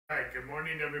Hi, good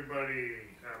morning, everybody.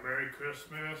 Merry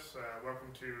Christmas.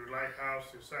 Welcome to Lighthouse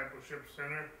Discipleship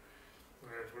Center.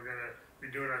 As we're going to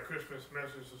be doing our Christmas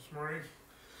message this morning.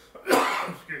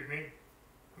 Excuse me.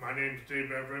 My name is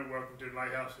Dave Everett. Welcome to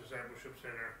Lighthouse Discipleship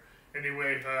Center.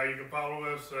 Anyway, you can follow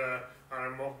us on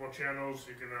our multiple channels.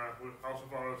 You can also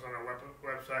follow us on our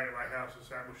website,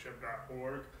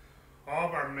 lighthouse-discipleship.org. All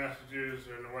of our messages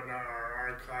and whatnot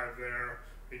are archived there.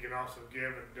 You can also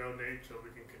give and donate so we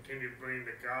can continue to bring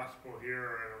the gospel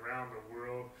here and around the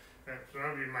world. And some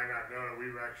of you might not know that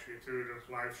we've actually, through this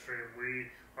live stream,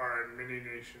 we are in many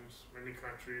nations, many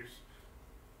countries.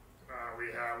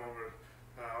 We have over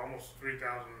almost 3,000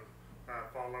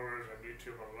 followers on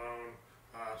YouTube alone.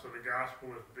 So the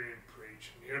gospel is being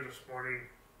preached. And here this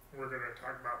morning, we're going to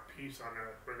talk about peace on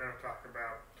earth. We're going to talk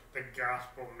about the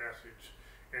gospel message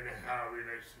and how it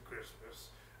relates to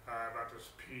Christmas, about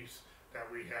this peace that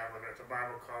we have on earth. The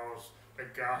Bible calls the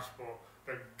gospel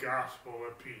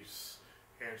of peace.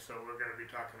 And so we're going to be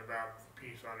talking about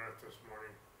peace on earth this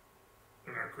morning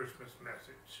in our Christmas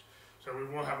message. So we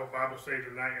will have a Bible study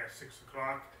tonight at 6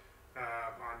 o'clock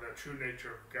on the true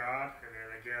nature of God. And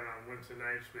then again on Wednesday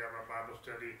nights we have our Bible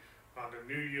study on the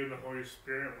new year and the Holy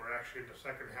Spirit. We're actually in the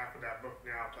second half of that book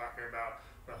now, talking about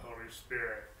the Holy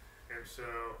Spirit. And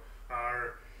so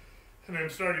and then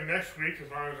starting next week, as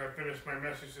long as I finish my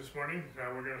message this morning,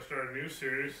 we're going to start a new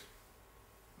series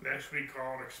next week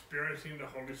called Experiencing the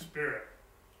Holy Spirit.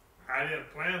 I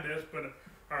didn't plan this, but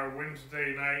our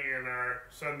Wednesday night and our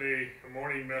Sunday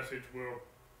morning message will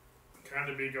kind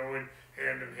of be going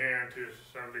hand in hand to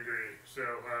some degree. So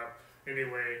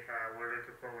anyway, we're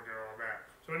looking forward to all that.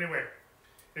 So anyway,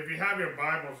 if you have your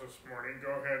Bibles this morning,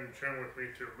 go ahead and turn with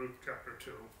me to Luke chapter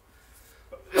 2.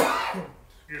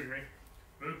 Excuse me.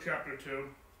 Luke chapter 2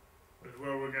 is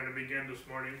where we're going to begin this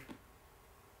morning.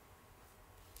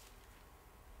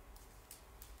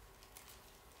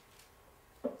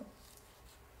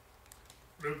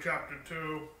 Luke chapter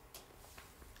 2,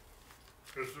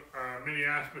 there's many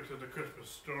aspects of the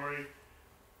Christmas story,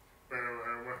 but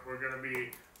we're going to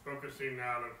be focusing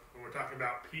on, we're talking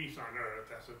about peace on earth.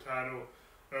 That's the title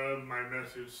of my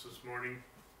message this morning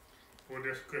for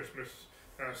this Christmas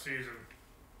season.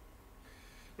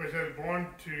 It says, born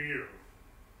to you.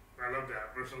 I love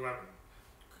that. Verse 11.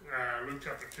 Luke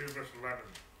chapter 2, verse 11.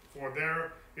 For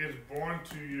there is born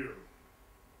to you.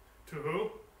 To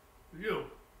who?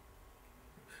 You.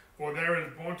 For there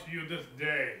is born to you this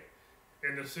day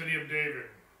in the city of David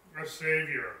a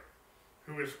Savior,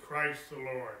 who is Christ the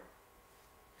Lord.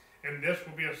 And this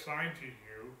will be a sign to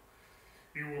you.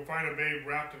 You will find a babe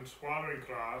wrapped in swaddling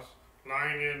cloths,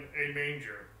 lying in a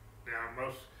manger. Now,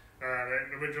 most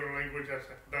the original language, that's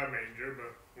the manger,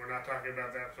 but we're not talking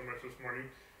about that so much this morning.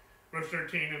 Verse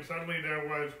 13, and suddenly there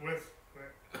was with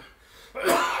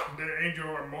the angel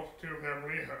a multitude of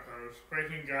heavenly hosts,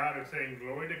 praising God and saying,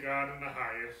 glory to God in the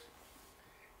highest,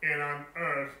 and on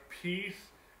earth peace,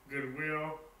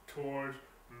 goodwill towards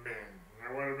men.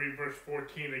 I want to read verse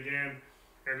 14 again,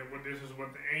 and this is what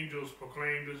the angels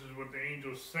proclaim, this is what the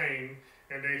angels sing,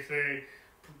 and they say,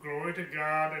 glory to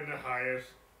God in the highest,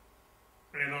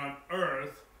 and on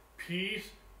earth, peace,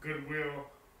 goodwill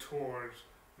towards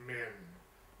men.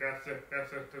 That's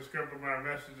the scope of our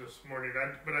message this morning.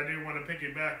 But I do want to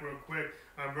piggyback real quick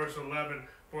on verse 11.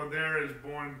 For there is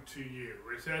born to you.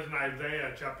 It says in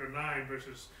Isaiah chapter 9,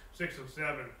 verses 6 and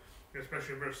 7,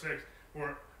 especially verse 6,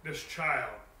 for this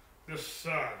child, this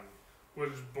son,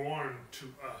 was born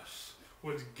to us,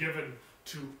 was given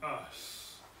to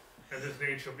us. And his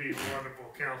name shall be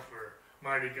Wonderful Counselor,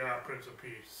 Mighty God, Prince of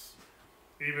Peace.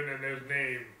 Even in his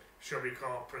name shall be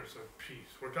called Prince of Peace.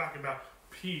 We're talking about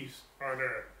peace on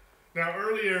earth. Now,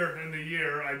 earlier in the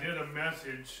year, I did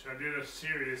a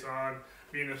series on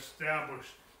being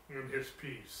established in his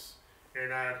peace.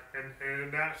 And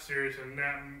in that series, in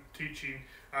that teaching,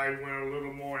 I went a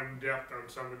little more in depth on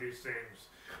some of these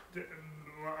things.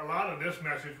 A lot of this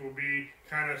message will be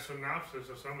kind of synopsis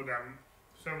of some of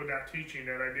that teaching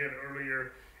that I did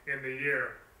earlier in the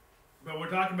year. But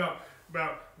we're talking about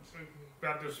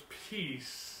this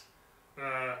peace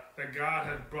that God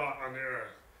has brought on the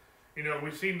earth. You know,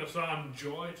 we sing the song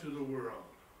 "Joy to the World,"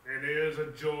 and it is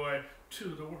a joy to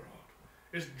the world.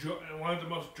 It's one of the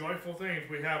most joyful things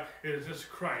we have is this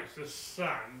Christ, this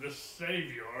Son, this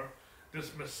Savior,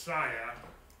 this Messiah,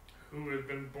 who has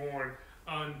been born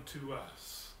unto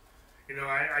us. You know,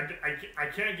 I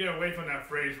can't get away from that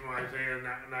phrase from Isaiah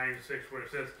 9:6 where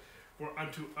it says, for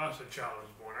unto us a child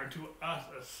is born, unto us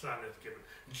a son is given.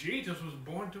 Jesus was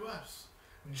born to us.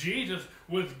 Jesus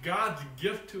was God's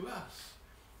gift to us,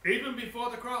 even before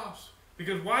the cross.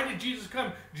 Because why did Jesus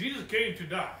come? Jesus came to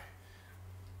die.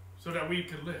 so that we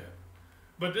could live.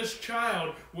 But this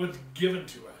child was given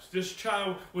to us. This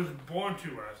child was born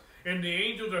to us. And the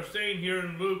angels are saying here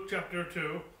in Luke chapter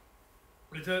 2,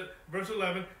 it says, verse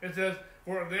 11, it says,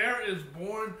 "For there is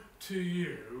born to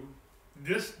you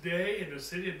this day in the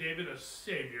city of David a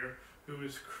Savior, who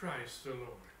is Christ the Lord."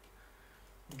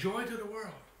 Joy to the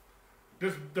world.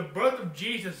 The birth of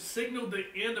Jesus signaled the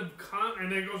end of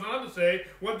and it goes on to say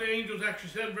what the angels actually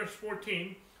said in verse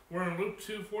 14. We're in Luke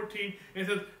 2:14. It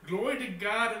says, "Glory to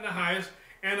God in the highest,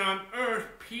 and on earth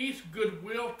peace,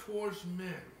 goodwill towards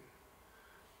men."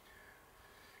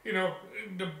 You know,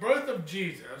 the birth of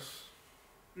Jesus,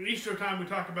 Easter time we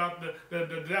talk about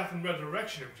the death and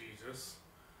resurrection of Jesus.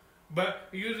 But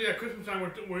usually at Christmas time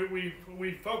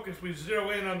we focus, we zero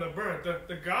in on the birth.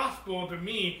 The gospel to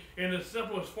me, in its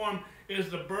simplest form, is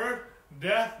the birth,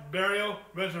 death, burial,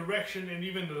 resurrection, and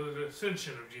even the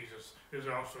ascension of Jesus is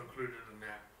also included in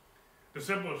that. The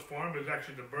simplest form is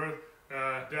actually the birth,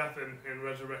 death, and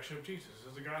resurrection of Jesus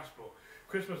is the gospel.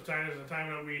 Christmas time is the time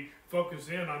that we focus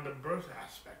in on the birth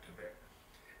aspect of it.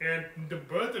 And the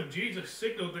birth of Jesus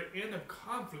signaled the end of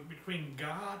conflict between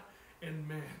God and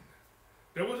man.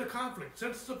 There was a conflict.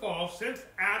 Since the fall, since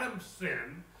Adam's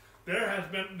sin,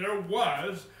 there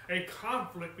was a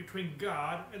conflict between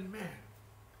God and man.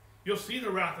 You'll see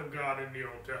the wrath of God in the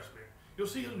Old Testament. You'll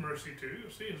see his mercy too.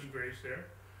 You'll see his grace there.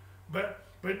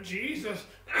 But Jesus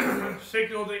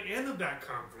signaled the end of that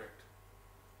conflict.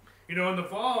 You know, in the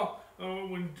fall,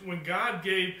 when God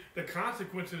gave the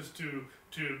consequences to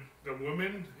the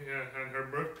woman and her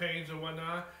birth pains and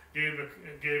whatnot, there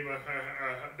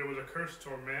was a curse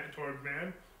toward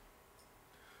man,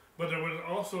 but there was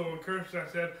also a curse that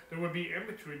said there would be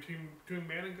enmity between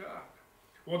man and God.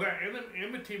 Well, that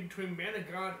enmity between man and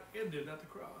God ended at the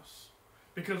cross,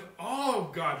 because all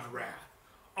of God's wrath,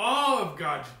 all of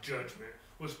God's judgment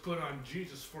was put on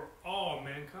Jesus for all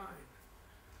mankind.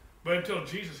 But until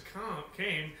Jesus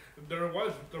came, there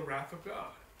was the wrath of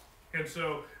God. And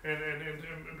so, and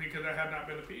because that had not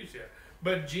been appeased yet.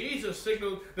 But Jesus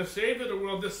signaled the Savior of the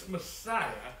world, this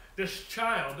Messiah, this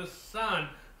child, this Son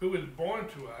who was born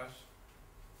to us,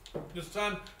 the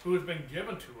Son who has been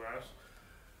given to us.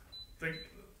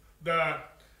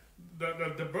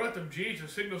 The birth of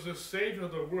Jesus signals the Savior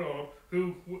of the world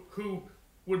who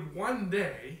would one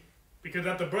day, because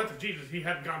at the birth of Jesus he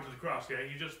hadn't gone to the cross yet,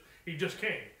 he just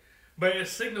came. But it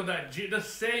signaled that the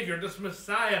Savior, this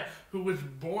Messiah who was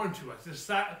born to us, this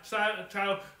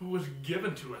child who was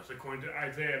given to us, according to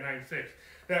Isaiah 9:6,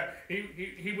 that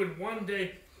he would one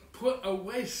day put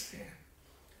away sin.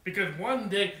 Because one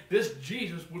day this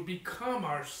Jesus would become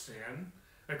our sin,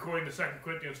 according to 2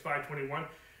 Corinthians 5:21.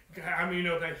 I mean, you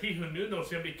know that he who knew no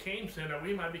sin became sin, that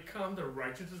we might become the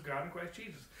righteousness of God in Christ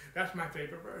Jesus. That's my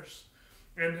favorite verse.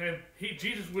 And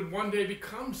Jesus would one day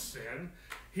become sin.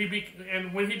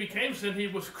 And when he became sin, he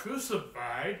was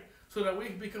crucified so that we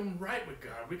could become right with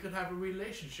God. We could have a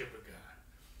relationship with God.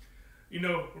 You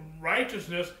know,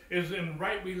 righteousness is in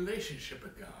right relationship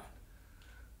with God.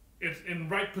 It's in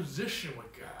right position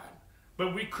with God.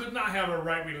 But we could not have a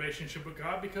right relationship with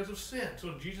God because of sin.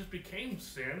 So Jesus became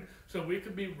sin so we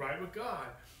could be right with God.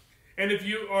 And if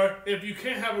you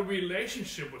can't have a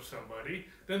relationship with somebody,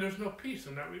 then there's no peace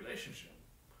in that relationship.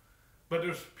 But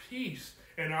there's peace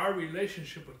in our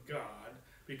relationship with God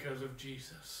because of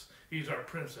Jesus. He's our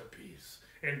Prince of Peace.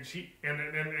 And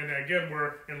again,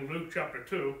 we're in Luke chapter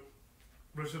 2,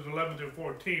 verses 11 to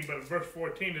 14. But verse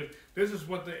 14 this is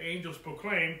what the angels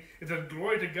proclaim. It says,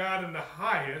 "Glory to God in the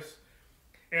highest,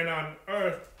 and on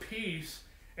earth peace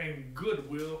and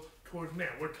goodwill towards men."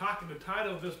 We're talking, the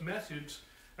title of this message,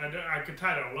 and I could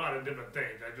title a lot of different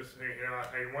things.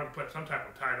 I want to put some type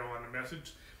of title on the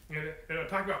message. And I'll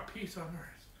talk about peace on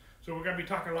earth. So we're going to be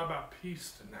talking a lot about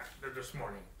peace tonight, this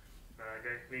morning.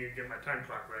 I need to get my time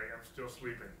clock right. I'm still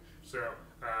sleeping. So,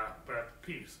 but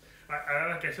peace.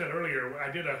 Like I said earlier,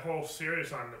 I did a whole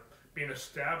series on being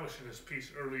established in this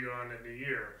peace earlier on in the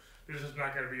year. This is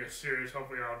not going to be a series.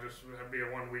 Hopefully I'll just be a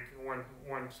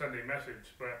one Sunday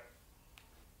message. But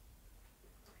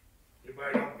if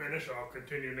I don't finish, I'll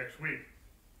continue next week.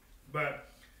 But,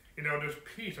 you know, there's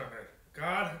peace on it.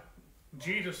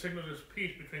 Jesus signaled this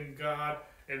peace between God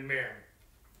and man.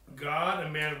 God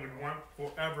and man would want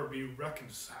forever be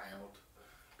reconciled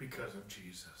because of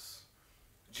Jesus.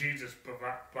 Jesus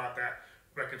brought that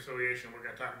reconciliation. We're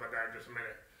going to talk about that in just a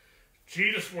minute.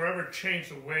 Jesus forever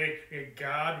changed the way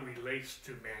God relates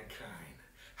to mankind.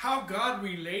 How God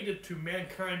related to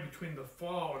mankind between the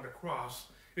fall and the cross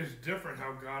is different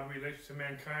how God relates to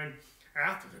mankind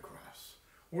after the cross.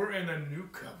 We're in a new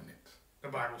covenant, the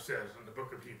Bible says in the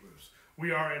book of Hebrews.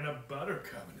 We are in a better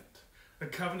covenant. The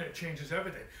covenant changes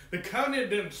everything. The covenant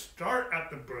didn't start at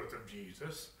the birth of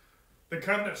Jesus. The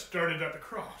covenant started at the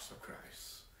cross of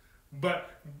Christ. But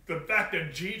the fact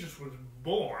that Jesus was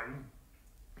born,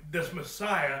 this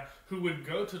Messiah who would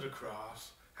go to the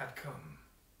cross, had come.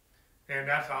 And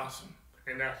that's awesome.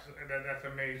 And that's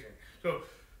amazing. So,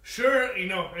 sure, you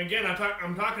know, again,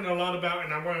 I'm talking a lot about,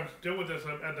 and I want to deal with this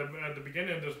at the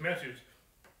beginning of this message,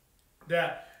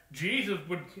 that Jesus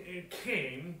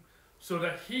came so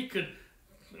that he could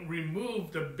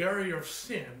remove the barrier of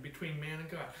sin between man and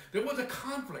God. There was a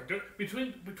conflict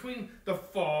between the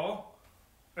fall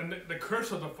and the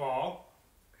curse of the fall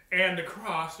and the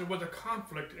cross. There was a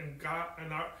conflict in God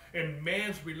and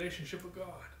man's relationship with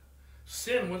God.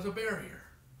 Sin was a barrier.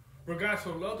 For God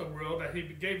so loved the world that he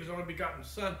gave his only begotten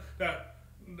Son, trying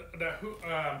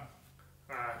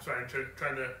to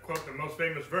quote the most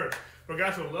famous verse. For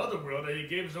God so loved the world that he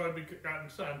gave his only begotten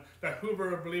Son, that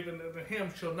whoever believeth in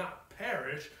him shall not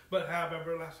perish, but have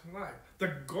everlasting life.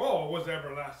 The goal was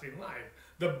everlasting life.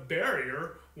 The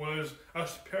barrier was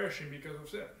us perishing because of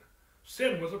sin.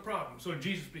 Sin was a problem. So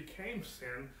Jesus became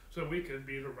sin so we could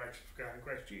be the righteous of God in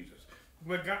Christ Jesus.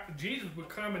 But Jesus would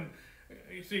come and,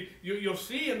 you see, you'll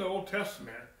see in the Old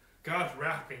Testament, God's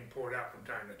wrath being poured out from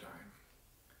time to time.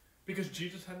 Because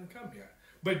Jesus hadn't come yet.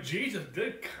 But Jesus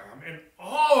did come, and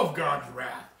all of God's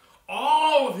wrath,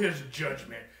 all of his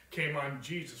judgment came on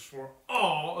Jesus for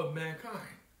all of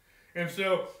mankind. And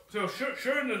so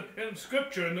sure in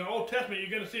Scripture, in the Old Testament,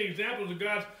 you're going to see examples of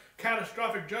God's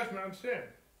catastrophic judgment on sin.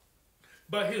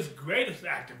 But his greatest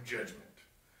act of judgment,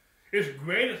 his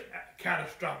greatest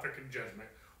catastrophic judgment,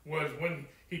 was when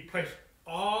he placed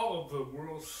all of the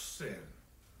world's sin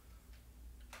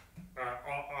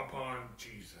upon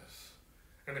Jesus.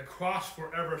 And the cross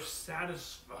forever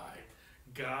satisfied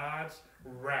God's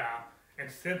wrath. And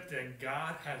since then,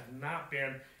 God has not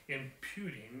been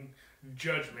imputing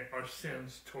judgment or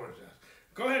sins towards us.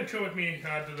 Go ahead and turn with me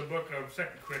to the book of 2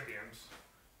 Corinthians,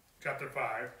 chapter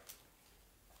 5.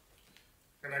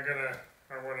 And I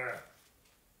want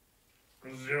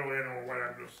to zero in on what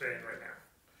I'm just saying right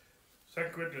now. 2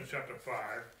 Corinthians chapter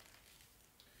 5.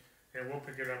 And we'll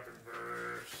pick it up in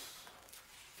verse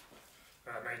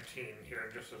 19 here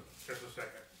in just a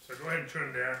second. So go ahead and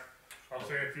turn there. I'll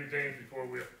say a few things before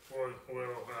we'll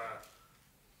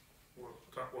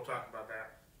talk about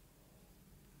that.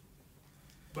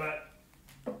 But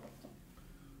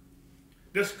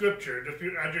this scripture,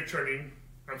 as you're turning,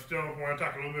 I still want to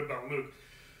talk a little bit about Luke.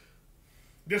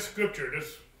 This scripture in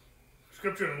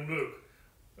Luke,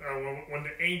 when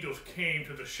the angels came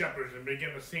to the shepherds and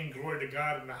began to sing glory to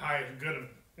God in the highest good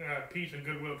and peace and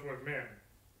goodwill towards men,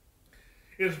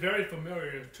 is very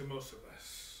familiar to most of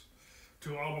us,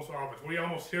 to almost all of us. We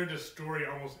almost hear this story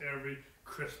almost every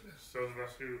Christmas, those of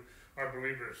us who are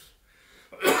believers.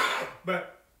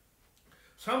 But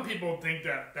some people think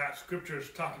that scripture is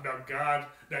talking about God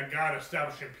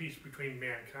establishing peace between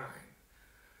mankind.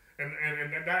 And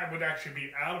that would actually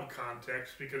be out of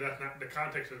context, because the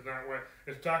context is not what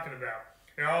it's talking about.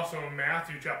 And also in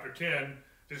Matthew chapter 10,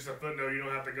 just a footnote, you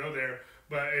don't have to go there,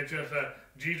 but it's just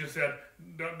Jesus said,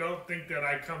 don't think that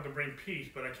I come to bring peace,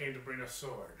 but I came to bring a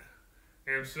sword.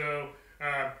 And so,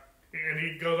 and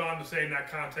he goes on to say in that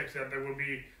context that there would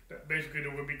be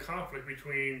conflict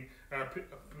between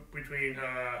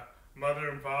mother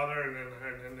and father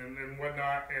and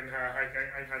whatnot, and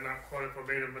I cannot quote it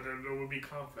verbatim, but there would be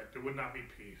conflict. There would not be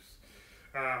peace.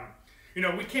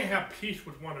 We can't have peace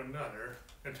with one another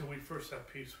until we first have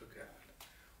peace with God.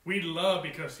 We love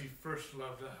because he first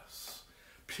loved us.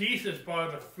 Peace is part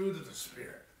of the fruit of the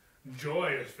Spirit.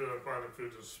 Joy is part of the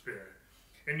fruit of the Spirit.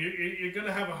 And you're going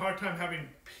to have a hard time having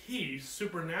peace,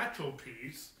 supernatural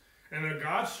peace, and a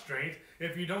God's strength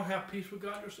if you don't have peace with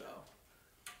God yourself.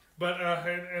 But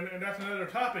and that's another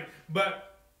topic.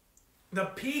 But the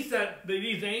peace that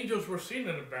these angels were singing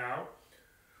about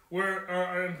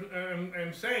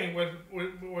and saying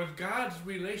was God's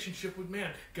relationship with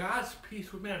man, God's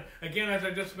peace with man. Again, as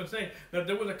I just been saying, that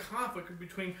there was a conflict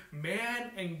between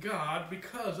man and God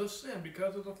because of sin,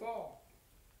 because of the fall.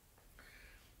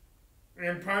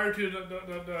 And prior to the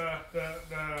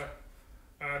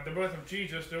birth of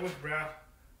Jesus, there was wrath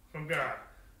from God.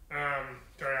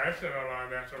 Sorry, I said a lot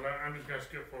of that, so I'm just going to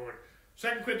skip forward.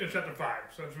 2 Corinthians chapter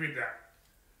 5, so let's read that.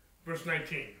 Verse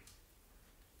 19.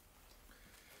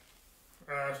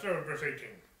 Start with verse 18.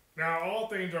 Now all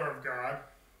things are of God,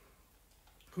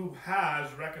 who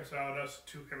has reconciled us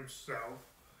to himself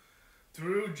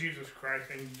through Jesus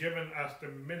Christ and given us the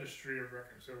ministry of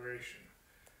reconciliation.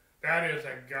 That is,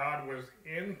 that God was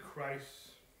in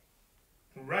Christ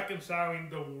reconciling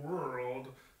the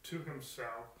world to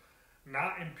himself,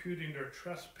 not imputing their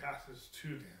trespasses to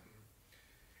them,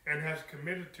 and has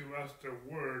committed to us the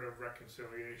word of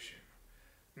reconciliation.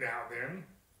 Now then,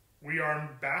 we are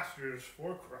ambassadors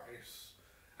for Christ,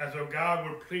 as though God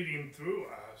were pleading through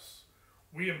us.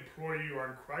 We implore you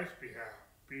on Christ's behalf,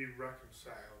 be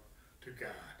reconciled to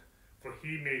God. For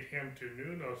he made him to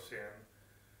know no sin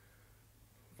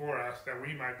for us, that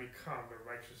we might become the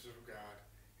righteousness of God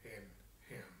in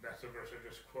him. That's the verse I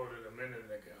just quoted a minute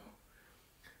ago.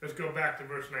 Let's go back to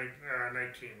verse 19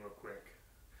 real quick.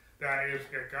 That is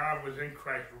that God was in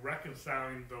Christ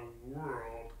reconciling the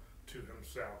world to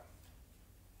himself.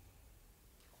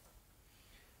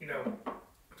 You know,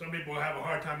 some people have a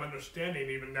hard time understanding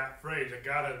even that phrase, that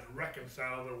God has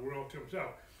reconciled the world to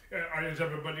himself. Is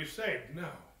everybody saved? No.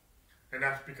 And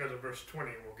that's because of verse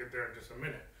 20. We'll get there in just a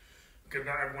minute. Because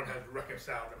not everyone has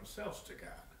reconciled themselves to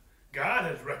God. God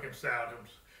has reconciled him.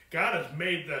 God has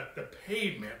made the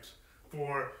payment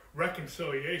for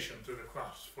reconciliation through the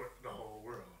cross for the whole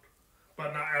world.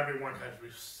 But not everyone has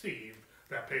received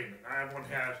that payment. Not everyone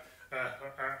has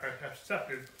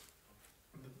accepted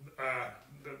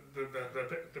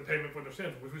the payment for their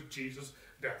sins, which was Jesus'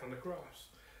 death on the cross.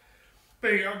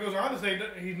 But he goes on to say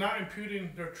that he's not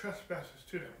imputing their trespasses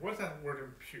to them. What's that word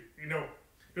impute? You know,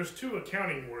 there's two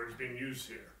accounting words being used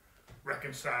here.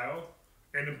 Reconcile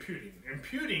and imputing.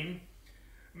 Imputing,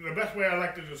 the best way I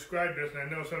like to describe this, and I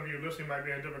know some of you listening might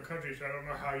be in different countries, so I don't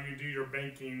know how you do your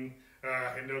banking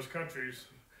in those countries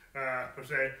per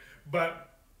se,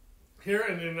 but here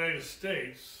in the United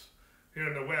States, here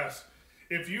in the West,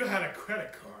 if you had a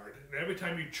credit card, and every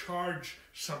time you charge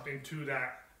something to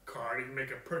that card, you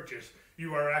make a purchase,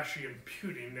 you are actually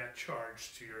imputing that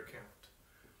charge to your account.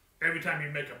 Every time you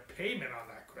make a payment on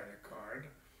that credit card,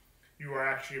 you are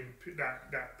actually,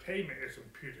 that payment is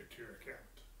imputed to your account.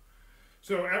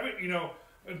 So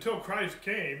until Christ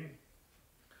came,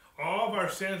 all of our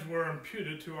sins were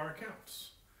imputed to our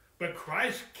accounts. But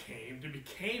Christ came to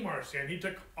become our sin. He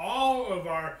took all of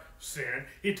our sin.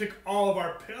 He took all of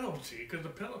our penalty, because the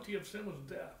penalty of sin was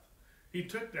death. He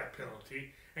took that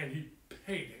penalty and he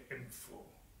paid it in full.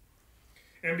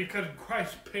 And because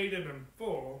Christ paid it in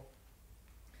full,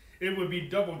 it would be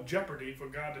double jeopardy for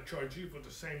God to charge you for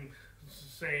the same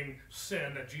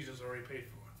sin that Jesus already paid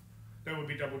for. That would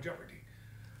be double jeopardy.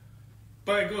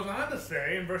 But it goes on to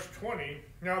say in verse 20,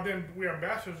 now then we are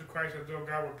ambassadors of Christ, as though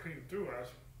God were pleading through us.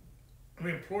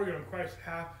 We implore you on Christ's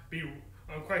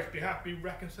behalf, be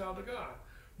reconciled to God.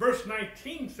 Verse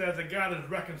 19 says that God has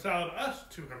reconciled us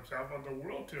to himself, or the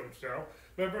world to himself.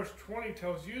 But verse 20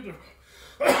 tells you to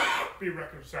be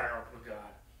reconciled with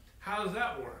God. How does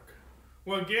that work?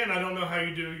 Well, again, I don't know how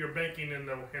you do your banking in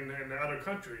the other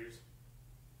countries.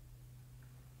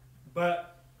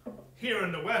 But here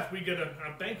in the West, we get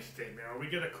a bank statement, or we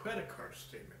get a credit card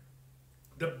statement.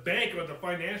 The bank or the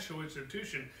financial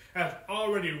institution has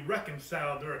already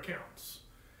reconciled their accounts.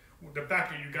 The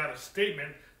fact that you got a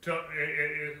statement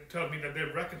it tells me that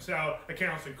they've reconciled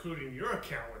accounts, including your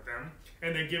account with them,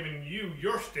 and they're giving you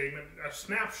your statement, a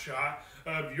snapshot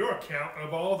of your account,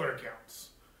 of all their accounts.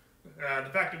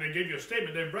 The fact that they gave you a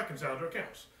statement, they've reconciled their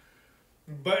accounts.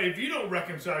 But if you don't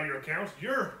reconcile your accounts,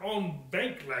 your own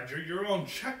bank ledger, your own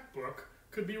checkbook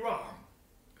could be wrong.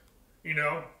 You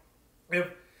know,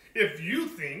 if you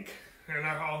think, and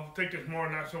I'll take this more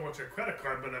not so much a credit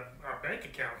card, but a bank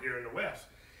account here in the West,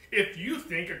 if you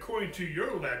think, according to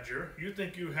your ledger, you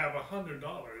think you have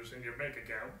 $100 in your bank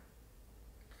account,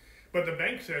 but the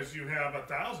bank says you have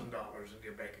 $1,000 in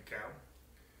your bank account,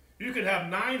 you could have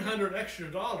 $900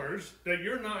 extra that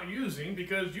you're not using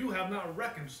because you have not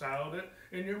reconciled it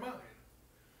in your mind.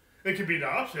 It could be the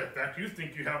opposite effect. You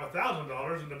think you have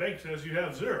 $1,000 and the bank says you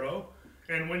have $0.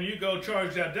 And when you go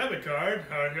charge that debit card,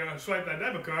 or swipe that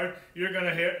debit card, you're going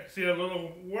to see a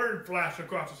little word flash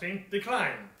across the screen,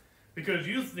 decline. Because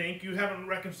you think you haven't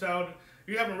reconciled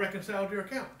your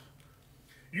account.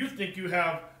 You think you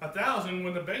have 1,000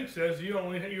 when the bank says you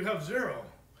have 0.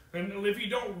 And if you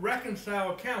don't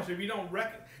reconcile accounts,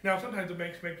 now sometimes the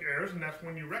banks make errors, and that's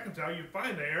when you reconcile, you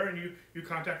find the error, and you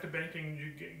contact the bank and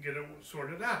you get it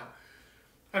sorted out.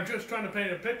 I'm just trying to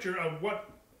paint a picture of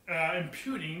what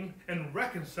imputing and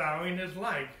reconciling is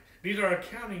like. These are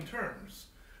accounting terms.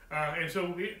 And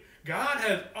so God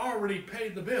has already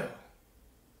paid the bill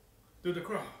through the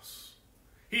cross.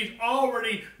 He's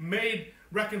already made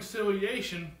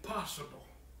reconciliation possible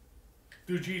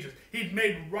through Jesus. He's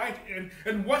made right,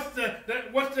 and what's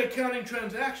the accounting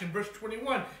transaction? Verse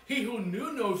 21, he who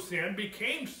knew no sin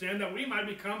became sin that we might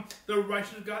become the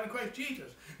righteousness of God in Christ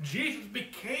Jesus. Jesus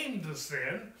became the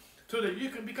sin so that you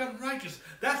can become righteous.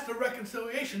 That's the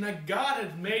reconciliation that God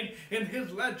has made in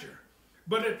his ledger.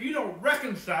 But if you don't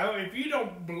reconcile, if you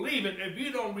don't believe it, if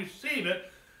you don't receive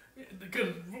it,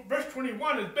 because verse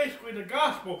 21 is basically the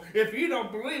gospel. If you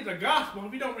don't believe the gospel,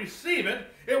 if you don't receive it,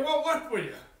 it won't work for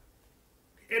you.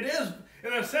 It is,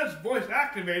 in a sense, voice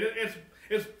activated.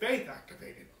 It's faith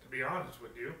activated, to be honest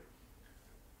with you.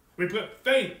 We put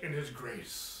faith in his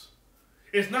grace.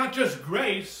 It's not just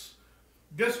grace.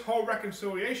 This whole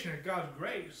reconciliation is God's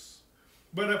grace.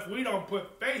 But if we don't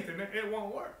put faith in it, it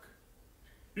won't work.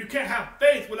 You can't have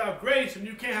faith without grace, and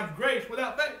you can't have grace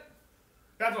without faith.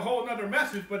 That's a whole other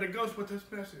message, but it goes with this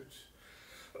message.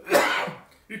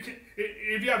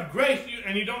 If you have grace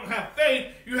and you don't have faith,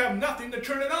 you have nothing to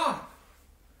turn it on.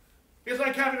 It's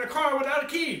like having a car without a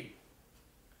key.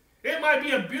 It might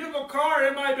be a beautiful car.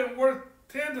 It might have been worth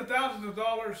tens of thousands of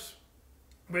dollars.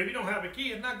 But if you don't have a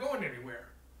key, it's not going anywhere.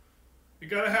 You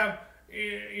got to have,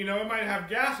 it might have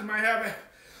gas. It might have,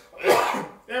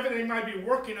 everything might be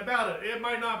working about it. It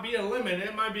might not be a limit.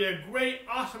 It might be a great,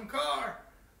 awesome car.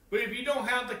 But if you don't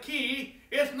have the key,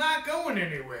 it's not going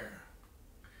anywhere.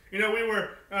 We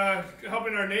were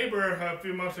helping our neighbor a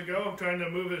few months ago, trying to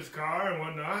move his car and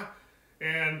whatnot.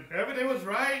 And everything was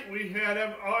right. We had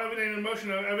everything in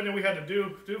motion, everything we had to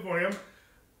do for him.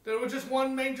 There was just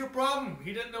one major problem.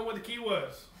 He didn't know what the key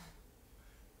was.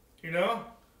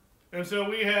 And so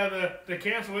we had to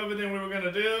cancel everything we were going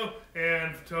to do,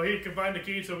 and so he could find the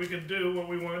key so we could do what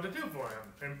we wanted to do for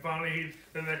him. And finally,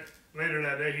 later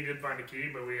that day, he did find the key,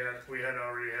 but we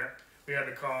had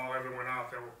to call everyone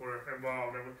out that were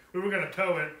involved. And we were going to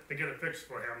tow it to get it fixed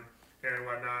for him and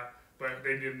whatnot, but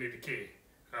they didn't need the key.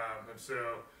 And so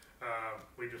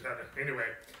we just had to, anyway,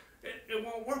 it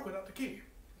won't work without the key.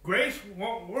 Grace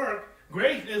won't work.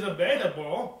 Grace is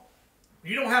available.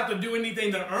 You don't have to do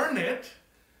anything to earn it,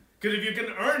 because if you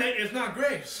can earn it, it's not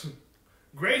grace.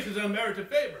 Grace is unmerited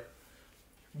favor.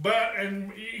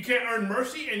 And you can't earn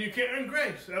mercy and you can't earn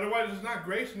grace. Otherwise, it's not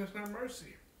grace and it's not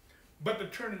mercy. But to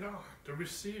turn it on, to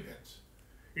receive it.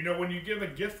 When you give a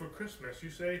gift for Christmas,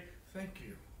 you say, thank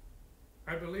you.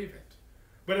 I believe it.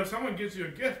 But if someone gives you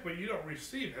a gift but you don't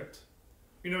receive it,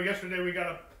 yesterday we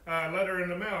got a letter in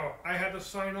the mail. I had to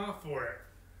sign off for it.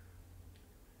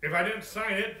 If I didn't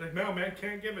sign it, the mailman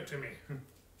can't give it to me.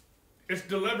 It's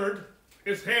delivered.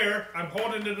 It's here. I'm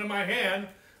holding it in my hand.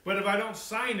 But if I don't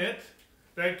sign it,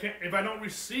 if I don't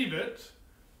receive it,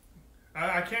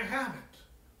 I can't have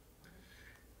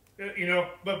it.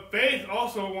 But faith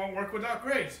also won't work without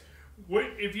grace.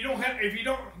 If you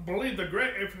don't believe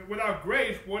without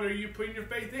grace, what are you putting your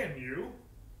faith in?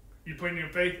 You putting your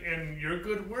faith in your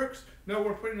good works? No,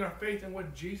 we're putting our faith in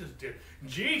what Jesus did.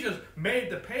 Jesus made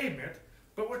the payment,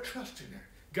 but we're trusting it.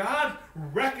 God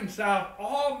reconciled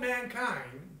all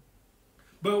mankind,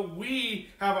 but we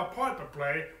have a part to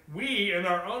play. We, in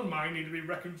our own mind, need to be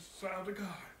reconciled to God.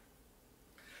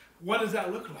 What does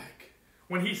that look like?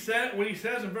 When he says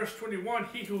in verse 21,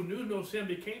 he who knew no sin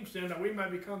became sin, that we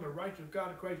might become the righteousness of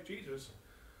God in Christ Jesus,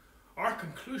 our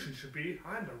conclusion should be,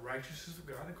 I'm the righteousness of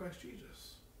God in Christ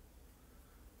Jesus.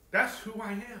 That's who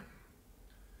I am.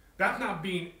 That's not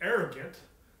being arrogant.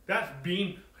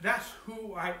 That's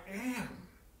who I am.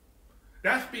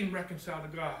 That's being reconciled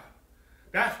to God.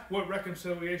 That's what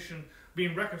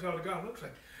being reconciled to God looks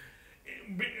like.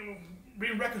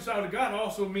 Being reconciled to God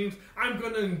also means I'm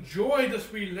going to enjoy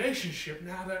this relationship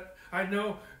now that I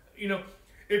know,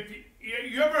 if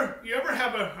you ever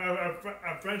have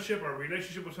a friendship or a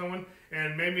relationship with someone,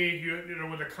 and maybe there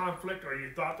was a conflict, or you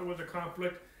thought there was a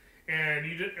conflict,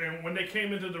 and when they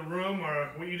came into the room, or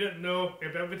you didn't know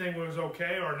if everything was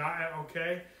okay or not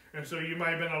okay, and so you might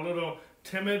have been a little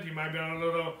timid, you might have been a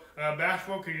little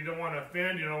bashful because you don't want to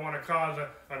offend, you don't want to cause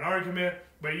an argument,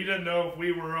 but you didn't know if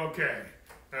we were okay.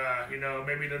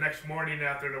 Maybe the next morning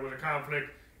after there was a conflict,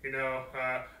 is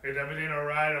everything all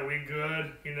right? Are we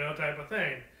good? Type of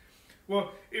thing.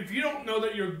 Well, if you don't know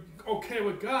that you're okay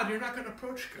with God, you're not going to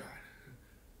approach God.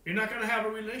 You're not going to have a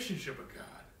relationship with God.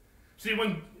 See,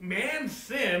 when man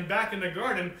sinned back in the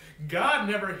garden, God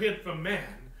never hid from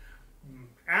man.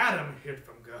 Adam hid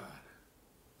from God.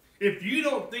 If you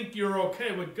don't think you're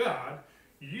okay with God,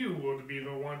 you will be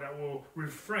the one that will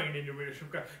refrain in your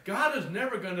relationship with God. God is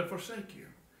never going to forsake you.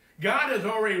 God has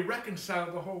already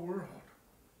reconciled the whole world.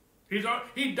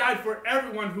 He died for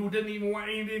everyone who didn't even want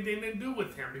anything to do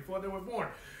with him before they were born.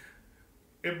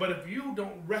 But if you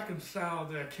don't reconcile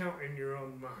the account in your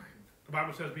own mind, the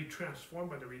Bible says, be transformed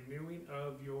by the renewing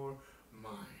of your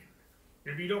mind.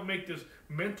 If you don't make this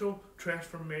mental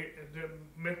transformation,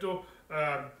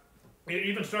 it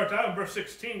even starts out in verse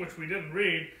 16, which we didn't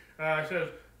read. It says,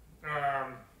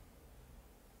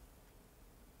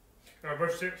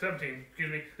 verse 17,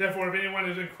 excuse me. Therefore, if anyone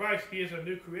is in Christ, he is a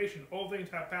new creation. All things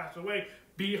have passed away.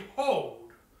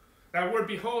 Behold. That word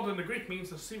behold in the Greek means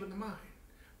to see with the mind.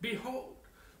 Behold.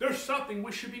 There's something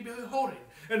we should be beholding.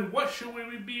 And what should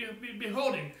we be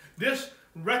beholding? This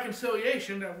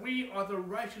reconciliation that we are the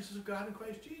righteousness of God in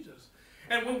Christ Jesus.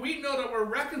 And when we know that we're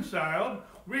reconciled,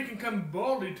 we can come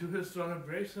boldly to his throne of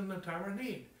grace in the time of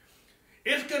need.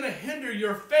 It's going to hinder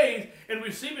your faith in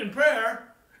receiving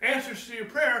prayer, answers to your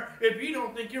prayer, if you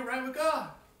don't think you're right with God.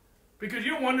 Because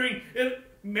you're wondering, if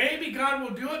maybe God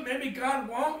will do it, maybe God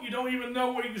won't. You don't even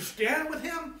know where you stand with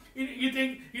him. You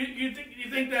think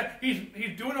that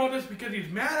he's doing all this because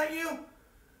he's mad at you?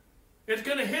 It's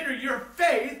going to hinder your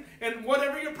faith in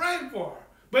whatever you're praying for.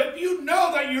 But if you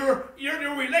know that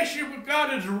your relationship with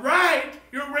God is right,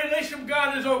 your relationship with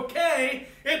God is okay,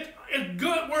 it's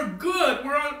good, we're good,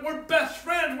 we're best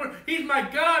friends, he's my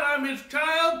God, I'm his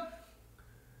child,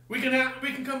 we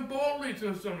can come boldly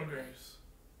to his throne of grace.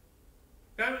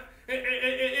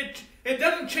 It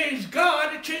doesn't change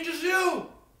God, it changes you.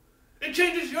 It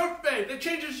changes your faith. It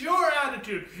changes your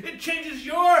attitude. It changes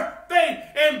your faith.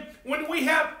 And when we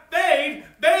have faith,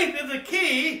 faith is the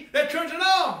key that turns it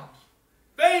on.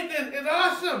 Faith is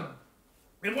awesome.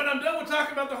 And when I'm done with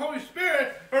talking about the Holy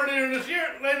Spirit later this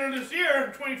year,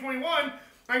 2021, I'm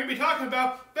going to be talking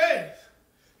about faith.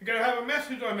 I'm going to have a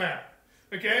message on that.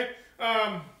 Okay?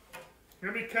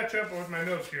 Let me catch up with my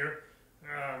notes here.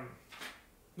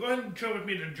 Go ahead and turn with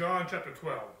me to John chapter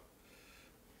 12.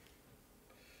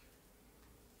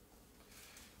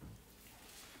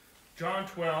 John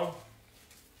 12.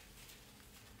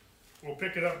 We'll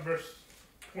pick it up verse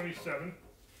 27.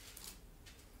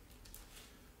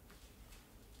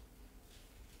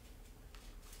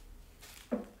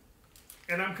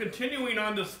 And I'm continuing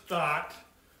on this thought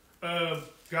of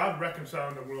God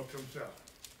reconciling the world to himself.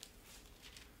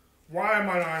 Why am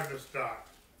I on this thought?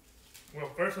 Well,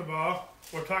 first of all,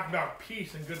 we're talking about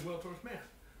peace and goodwill towards man.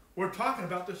 We're talking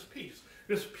about this peace.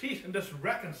 This peace and this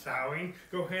reconciling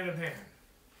go hand in hand.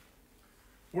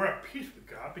 We're at peace with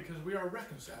God because we are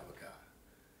reconciled with God.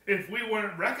 If we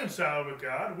weren't reconciled with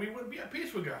God, we wouldn't be at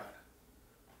peace with God.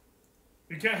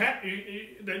 You can't have,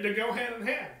 they go hand in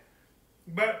hand.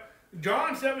 But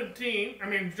John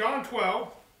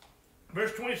 12,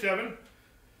 verse 27,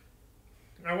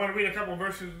 I want to read a couple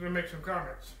verses and make some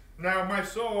comments. Now my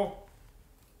soul,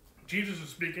 Jesus is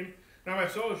speaking, now my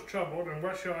soul is troubled, and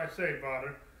what shall I say,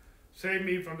 Father? Save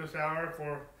me from this hour,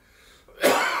 for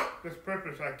this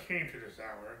purpose I came to this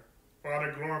hour.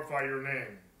 Father, glorify your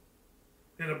name.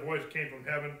 And a voice came from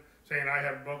heaven, saying, I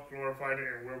have both glorified it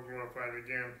and will glorify it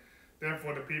again.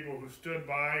 Therefore the people who stood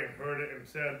by and heard it and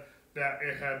said that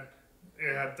it had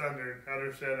thundered.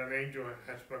 Others said, an angel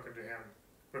had spoken to him.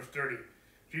 Verse 30.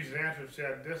 Jesus answered and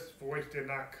said, this voice did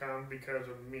not come because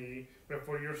of me, but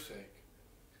for your sake.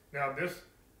 Now is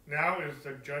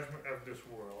the judgment of this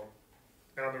world.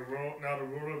 Now the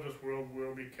ruler of this world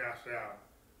will be cast out.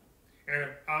 And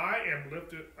if I am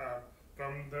lifted up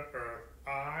from the earth,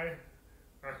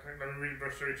 let me read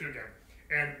verse 32 again.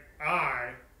 And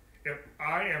if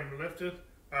I am lifted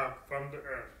up from the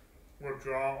earth, will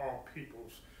draw all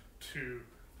peoples to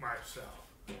myself.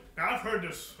 Now I've heard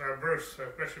this verse,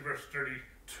 especially verse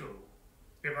 32.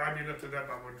 If I be lifted up,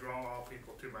 I will draw all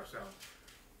people to myself.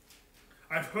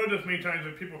 I've heard this many times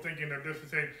of people thinking that this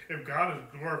is saying, if God is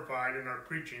glorified in our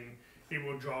preaching, he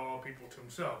will draw all people to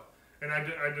himself. And I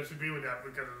disagree with that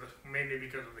mainly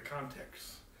because of the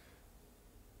context.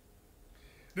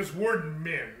 This word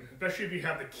men, especially if you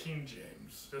have the King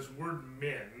James, this word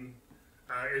men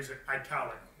is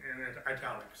italic, and it's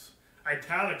italics.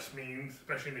 Italics means,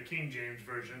 especially in the King James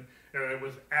Version, that it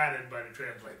was added by the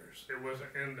translators. It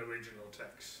wasn't in the original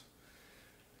text.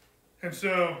 And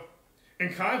so,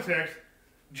 in context,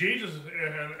 Jesus,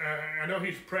 I know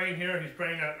he's praying here, he's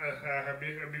praying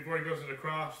before he goes to the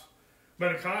cross,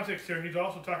 but in context here, he's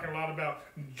also talking a lot about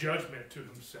judgment to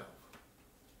himself.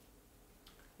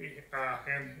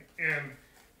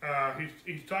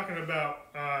 He's talking about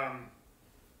a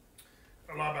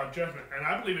lot about judgment, and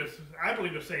I believe it's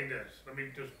saying this. Let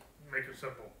me just make it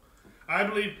simple. I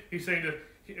believe he's saying that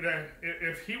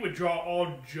if he would draw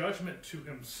all judgment to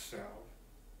himself,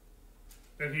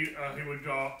 then he would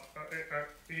draw.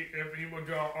 If he would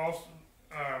draw all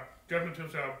judgment to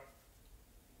himself,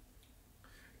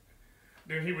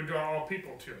 then he would draw all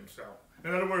people to himself.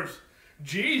 In other words,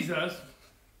 Jesus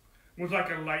was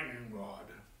like a lightning rod,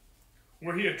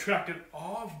 where he attracted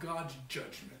all of God's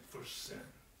judgment for sin,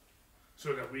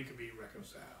 so that we could be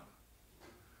reconciled.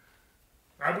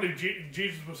 I believe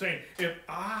Jesus was saying, if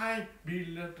I be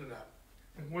lifted up,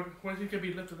 and what he could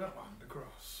be lifted up on? The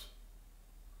cross.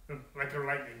 like a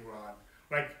lightning rod,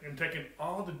 like in taking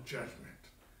all the judgment.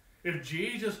 If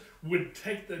Jesus would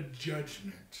take the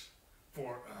judgment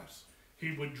for us,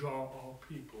 he would draw all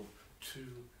people to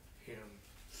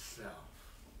himself.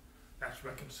 That's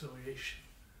reconciliation.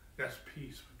 That's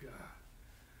peace with God.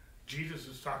 Jesus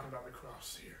is talking about the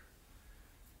cross here.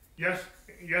 Yes,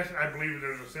 I believe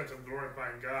there's a sense of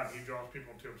glorifying God. He draws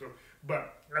people to himself.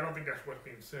 But I don't think that's what's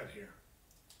being said here.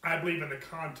 I believe in the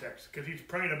context, because he's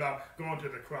praying about going to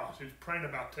the cross. He's praying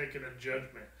about taking a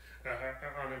judgment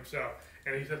on himself.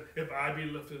 And he said, if I be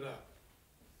lifted up,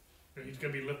 and he's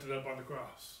going to be lifted up on the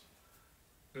cross.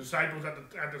 The disciples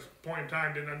at this point in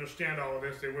time didn't understand all of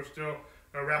this. They were still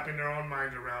wrapping their own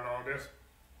minds around all this.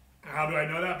 How do I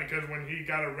know that? Because when he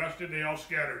got arrested, they all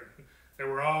scattered. They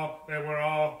were all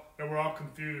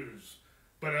confused.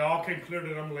 But it all came clear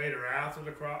to them later, after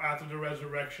the cross, after the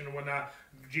resurrection and whatnot.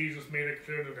 Jesus made it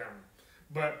clear to them.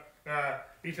 But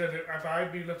he said, if I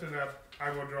be lifted up, I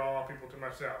will draw all people to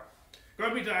myself. Go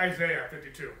with me to Isaiah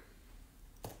 52.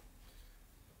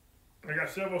 I got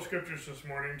several scriptures this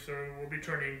morning, so we'll be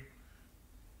turning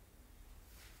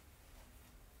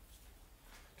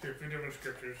to a few different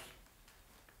scriptures.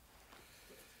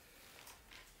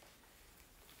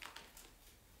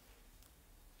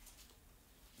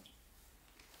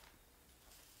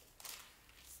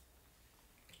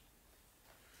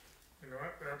 You know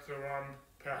what? That's the wrong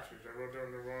passage. I wrote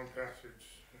down the wrong passage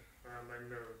on my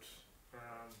notes.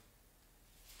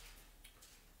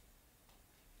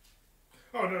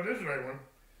 Oh, no, this is the right one.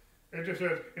 It just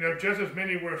says, just as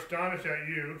many were astonished at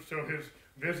you, so his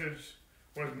visage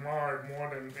was marred more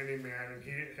than any man,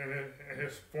 and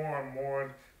his form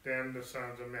more than the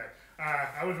sons of men.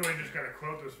 I was really just going to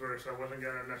quote this verse. I wasn't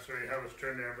going to necessarily have us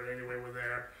turn there, but anyway, we're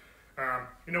there.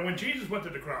 When Jesus went to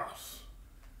the cross,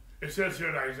 it says here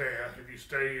in Isaiah, if you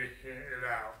study it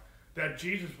out, that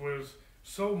Jesus was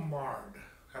so marred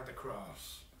at the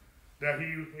cross that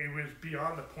he was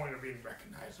beyond the point of being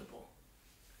recognizable.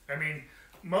 I mean,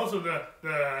 most of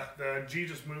the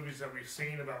Jesus movies that we've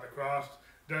seen about the cross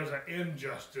does an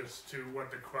injustice to what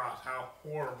the cross, how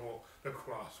horrible the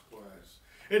cross was.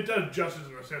 It does justice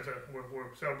in the sense that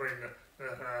we're celebrating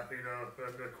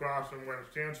the cross and what it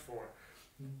stands for.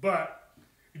 But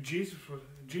Jesus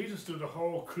through the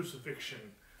whole crucifixion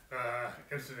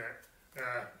incident,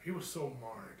 he was so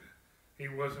marred, he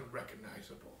wasn't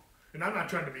recognizable. And I'm not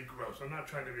trying to be gross. I'm not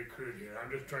trying to be crude here.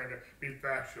 I'm just trying to be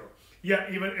factual. Yeah,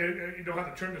 even you don't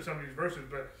have to turn to some of these verses,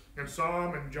 but in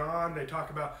Psalm and John, they talk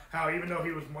about how even though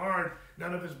he was marred,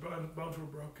 none of his bones were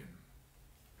broken.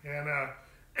 And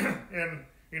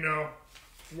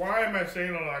why am I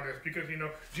saying all of this? Because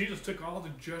Jesus took all the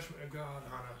judgment of God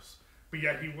on us, but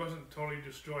yet he wasn't totally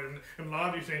destroyed. And a lot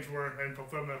of these things were in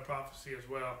fulfillment of prophecy as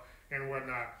well and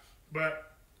whatnot.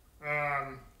 But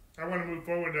I want to move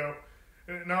forward though.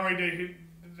 Not only did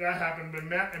that happen, but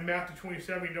in Matthew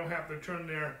 27, you don't have to turn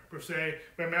there per se,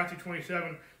 but in Matthew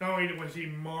 27, not only was he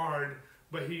marred,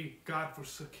 but God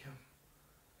forsook him.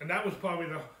 And that was probably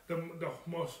the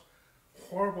most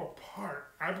horrible part.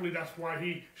 I believe that's why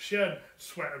he shed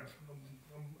sweat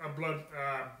blood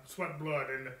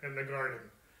in the garden.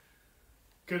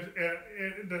 Because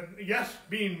yes,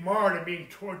 being marred and being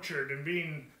tortured and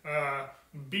being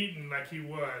beaten like he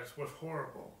was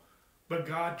horrible. But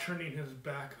God turning his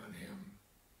back on him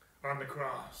on the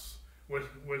cross was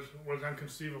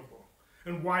inconceivable.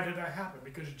 And why did that happen?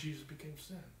 Because Jesus became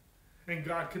sin. And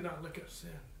God could not look at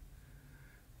sin.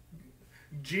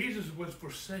 Jesus was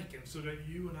forsaken so that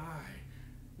you and I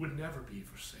would never be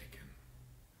forsaken.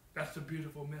 That's the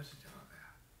beautiful message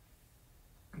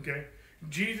of that. Okay?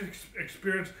 Jesus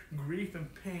experienced grief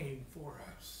and pain for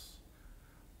us.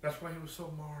 That's why he was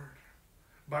so marred.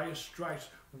 By his stripes,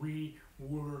 we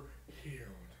were healed.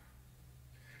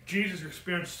 Jesus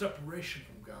experienced separation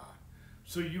from God,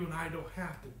 so you and I don't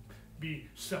have to be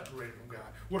separated from God.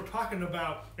 We're talking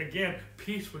about, again,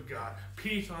 peace with God,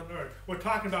 peace on earth. We're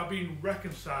talking about being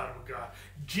reconciled with God.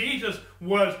 Jesus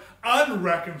was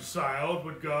unreconciled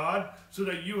with God so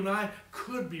that you and I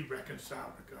could be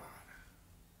reconciled with God.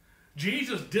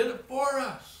 Jesus did it for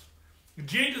us.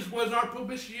 Jesus was our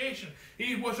propitiation.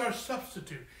 He was our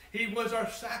substitute. He was our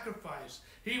sacrifice.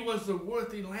 He was the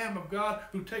worthy Lamb of God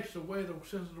who takes away the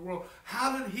sins of the world.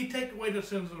 How did he take away the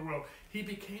sins of the world? He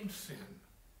became sin.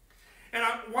 And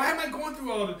why am I going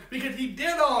through all of this? Because he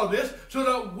did all of this so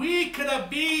that we could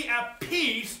be at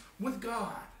peace with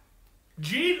God.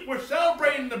 We're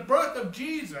celebrating the birth of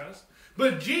Jesus,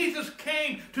 but Jesus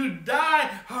came to die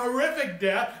a horrific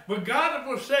death, but God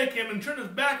would forsake him and turn his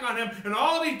back on him and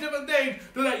all these different things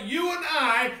so that you and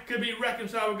I could be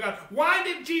reconciled with God. Why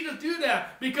did Jesus do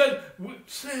that? Because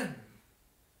sin.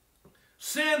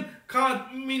 Sin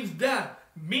means death.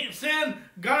 Sin,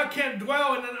 God can't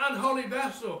dwell in an unholy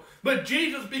vessel. But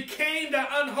Jesus became that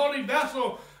unholy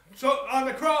vessel on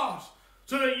the cross,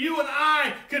 so that you and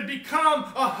I could become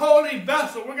a holy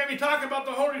vessel. We're going to be talking about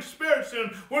the Holy Spirit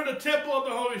soon. We're the temple of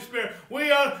the Holy Spirit.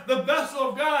 We are the vessel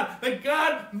of God. That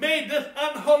God made this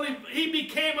unholy, he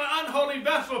became an unholy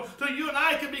vessel so you and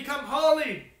I could become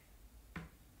holy.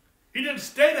 He didn't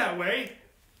stay that way,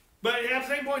 but at the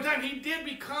same point in time, he did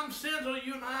become sin so that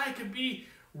you and I could be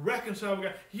reconciled with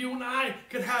God. You and I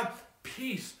could have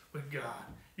peace with God.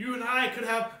 You and I could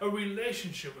have a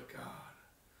relationship with God.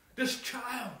 This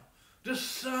child, this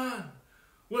son,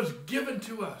 was given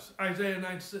to us, Isaiah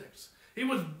 9:6. He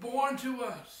was born to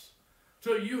us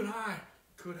so you and I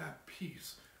could have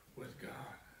peace with God.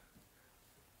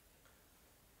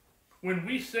 When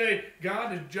we say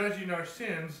God is judging our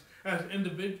sins as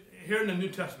individuals, here in the New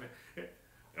Testament, in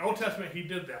the Old Testament he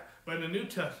did that, but in the New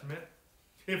Testament,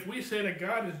 if we say that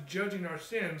God is judging our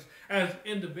sins as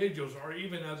individuals or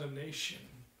even as a nation,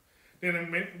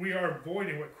 then we are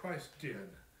avoiding what Christ did.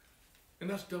 And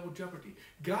that's double jeopardy.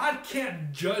 God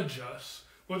can't judge us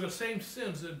for the same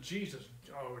sins that Jesus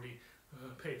already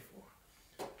paid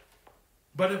for.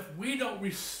 But if we don't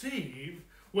receive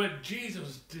what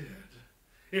Jesus did,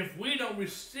 if we don't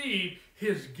receive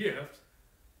his gift,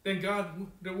 then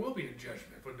there will be a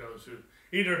judgment for those who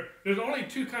there's only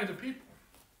two kinds of people.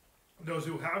 Those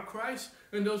who have Christ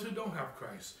and those who don't have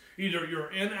Christ. Either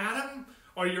you're in Adam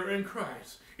or you're in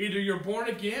Christ. Either you're born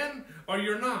again or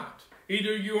you're not.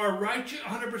 Either you are righteous,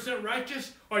 100%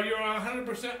 righteous, or you're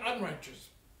 100% unrighteous.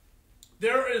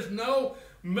 There is no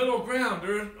middle ground.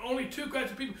 There are only two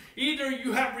kinds of people. Either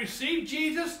you have received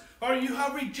Jesus or you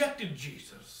have rejected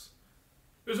Jesus.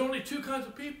 There's only two kinds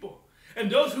of people. And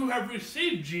those who have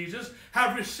received Jesus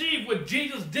have received what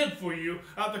Jesus did for you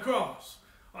at the cross.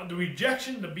 The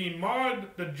rejection, the being marred,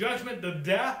 the judgment, the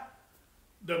death,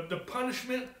 the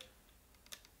punishment.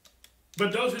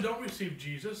 But those who don't receive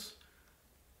Jesus,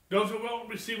 those who won't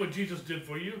receive what Jesus did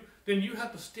for you, then you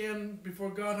have to stand before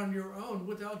God on your own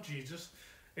without Jesus.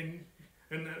 And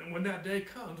when that day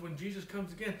comes, when Jesus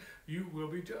comes again, you will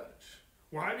be judged.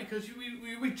 Why? Because you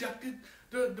rejected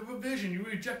the provision. You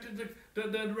rejected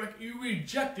you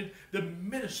rejected the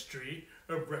ministry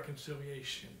of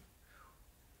reconciliation.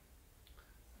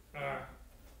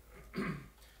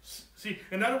 See,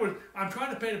 in other words, I'm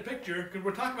trying to paint a picture because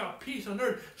we're talking about peace on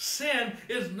earth. Sin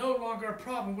is no longer a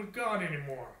problem with God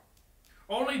anymore.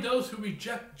 Only those who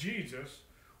reject Jesus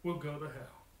will go to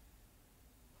hell.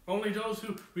 Only those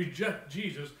who reject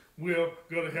Jesus will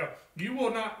go to hell. You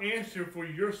will not answer for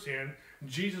your sin.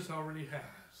 Jesus already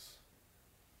has.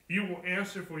 You will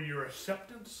answer for your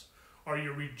acceptance or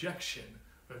your rejection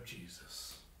of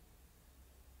Jesus.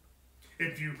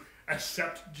 If you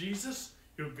accept Jesus,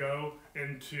 you'll go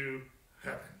into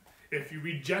heaven. If you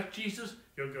reject Jesus,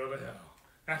 you'll go to hell.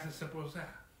 That's as simple as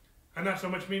that. I'm not so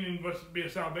much meaning it must be a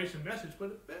salvation message,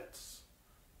 but it fits.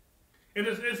 And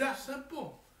it's that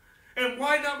simple. And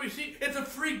why not receive? It's a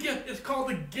free gift. It's called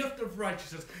the gift of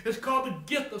righteousness. It's called the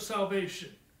gift of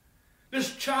salvation.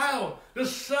 This child,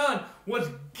 this son, was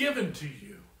given to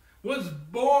you, was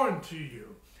born to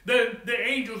you. The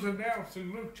angels announced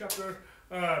in Luke chapter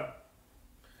 1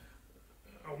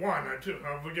 or 2.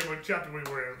 I forget what chapter we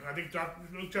were in. I think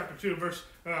Luke chapter 2, verse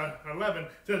 11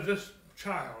 says this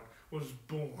child was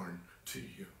born to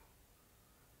you.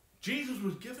 Jesus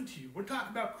was given to you. We're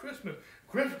talking about Christmas.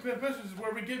 Christmas is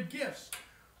where we give gifts.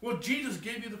 Well, Jesus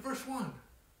gave you the first one.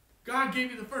 God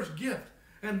gave you the first gift,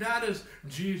 and that is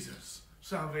Jesus,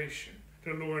 salvation.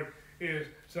 The Lord is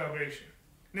salvation.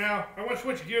 Now, I want to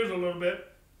switch gears a little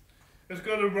bit. Let's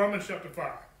go to Romans chapter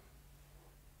 5.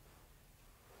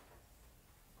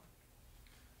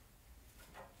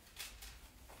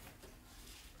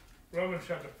 Romans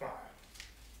chapter 5.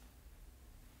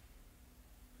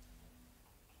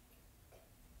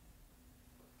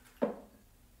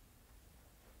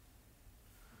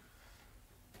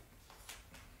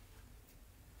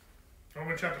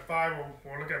 Romans chapter 5,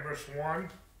 we'll look at verse 1.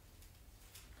 It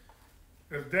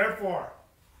says, therefore,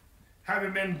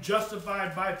 having been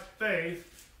justified by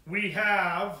faith, we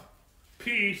have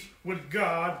peace with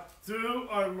God through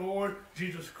our Lord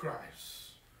Jesus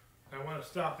Christ. I want to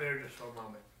stop there just for a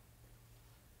moment.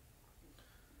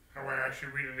 I want to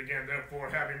actually read it again. Therefore,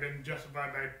 having been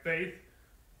justified by faith,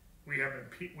 we have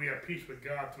peace with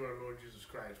God through our Lord Jesus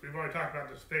Christ. We've already talked about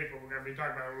this faith, but we're going to be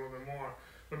talking about it a little bit more.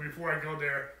 But before I go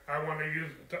there, I want to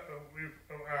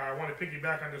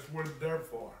piggyback on this word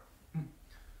therefore.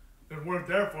 The word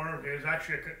therefore is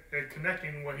actually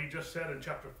connecting what he just said in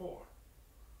chapter 4.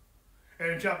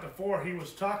 And in chapter 4, he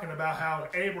was talking about how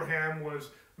Abraham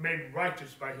was made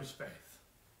righteous by his faith.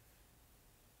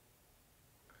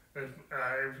 He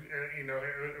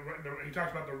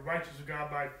talks about the righteousness of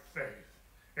God by faith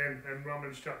in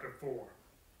Romans chapter 4.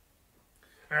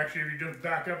 Actually, if you just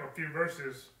back up a few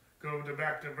verses,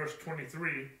 back to verse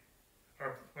 23,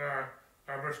 or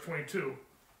verse 22.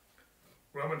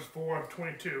 Romans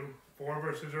 4:22, 4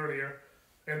 verses earlier.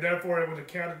 And therefore it was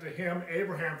accounted to him,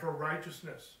 Abraham, for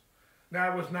righteousness.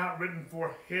 Now it was not written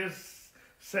for his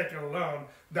sake alone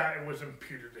that it was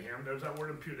imputed to him. There's that word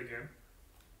impute again.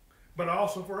 But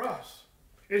also for us.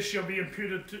 It should be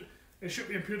imputed to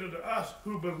us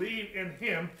who believe in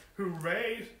him who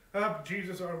raised up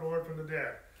Jesus our Lord from the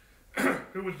dead,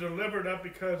 who was delivered up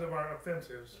because of our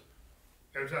offenses.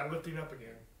 There's that lifting up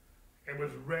again. And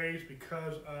was raised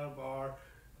because of our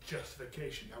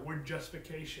justification. That word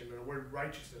justification and the word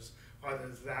righteousness are the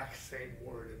exact same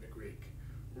word in the Greek.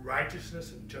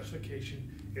 Righteousness and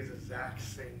justification is the exact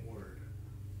same word.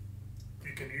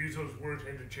 You can use those words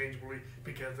interchangeably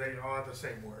because they are the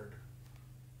same word.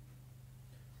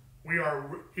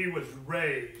 He was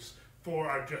raised for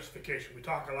our justification. We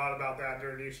talk a lot about that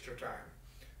during Easter time.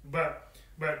 But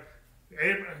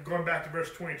going back to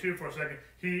verse 22 for a second,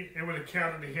 it was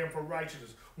accounted to him for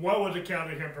righteousness. What was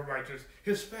accounted to him for righteousness?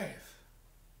 His faith.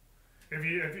 If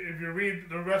you read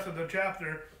the rest of the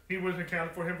chapter, he was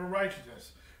accounted for him for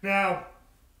righteousness. Now,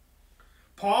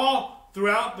 Paul,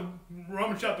 throughout the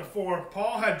Romans chapter 4,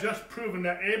 Paul had just proven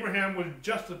that Abraham was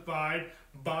justified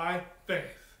by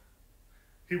faith.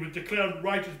 He was declared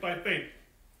righteous by faith.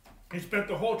 He spent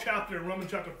the whole chapter in Romans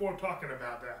chapter 4 talking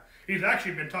about that. He's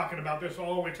actually been talking about this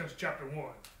all the way since chapter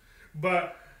 1.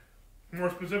 But more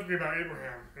specifically about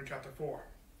Abraham in chapter 4.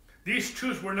 These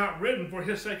truths were not written for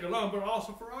his sake alone, but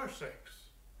also for our sakes.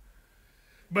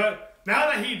 But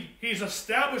now that he's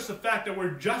established the fact that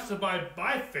we're justified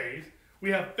by faith,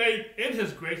 we have faith in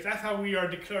his grace. That's how we are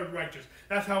declared righteous.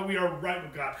 That's how we are right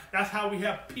with God. That's how we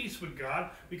have peace with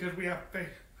God, because we have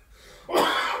faith.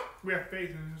 We have faith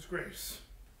in his grace.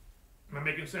 Am I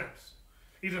making sense?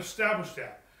 He's established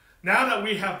that. Now that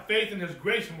we have faith in his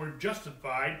grace and we're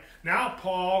justified, now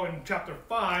Paul in chapter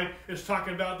 5 is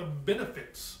talking about the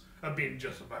benefits of being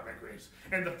justified by grace.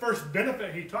 And the first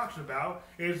benefit he talks about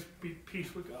is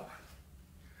peace with God.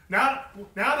 Now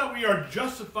that we are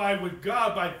justified with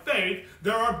God by faith,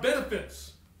 there are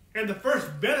benefits. And the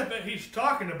first benefit he's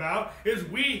talking about is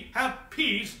we have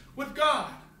peace with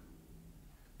God.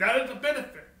 That is a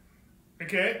benefit.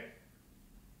 Okay?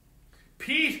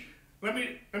 Peace, let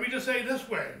me just say it this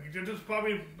way. This is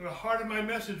probably the heart of my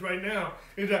message right now,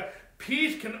 is that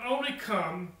peace can only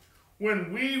come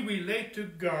when we relate to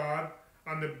God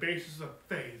on the basis of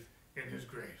faith in his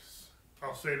grace.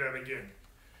 I'll say that again.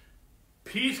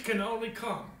 Peace can only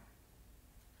come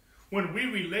when we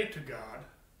relate to God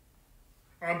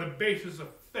on the basis of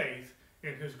faith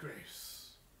in his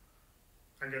grace.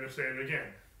 I'm going to say it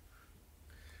again.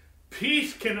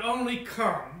 Peace can only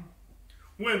come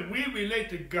when we relate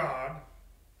to God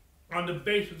on the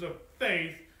basis of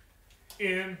faith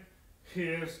in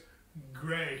his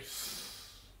grace.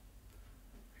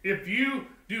 If you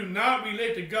do not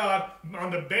relate to God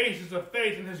on the basis of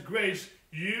faith in his grace,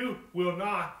 you will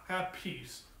not have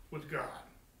peace with God.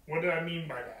 What do I mean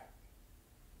by that?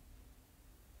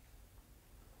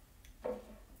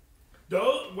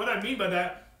 What I mean by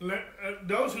that,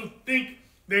 those who think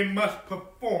they must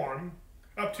perform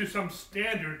up to some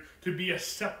standard to be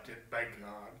accepted by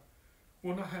God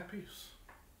will not have peace.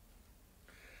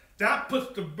 That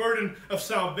puts the burden of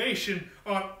salvation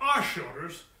on our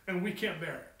shoulders, and we can't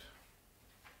bear it.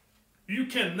 You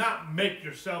cannot make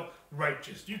yourself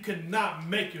righteous. You cannot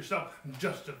make yourself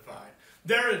justified.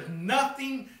 There is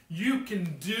nothing you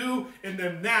can do in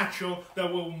the natural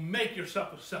that will make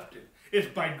yourself accepted. It's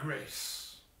by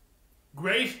grace.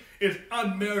 Grace is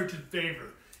unmerited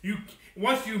favor.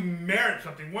 Once you merit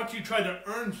something, once you try to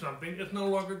earn something, it's no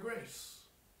longer grace.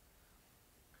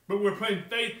 But we're putting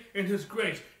faith in his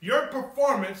grace. Your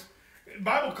performance,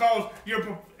 Bible calls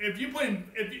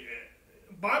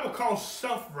Bible calls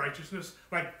self-righteousness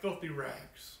like filthy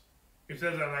rags. It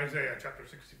says that in Isaiah chapter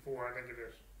 64, I think it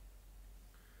is.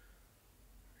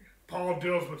 Paul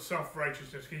deals with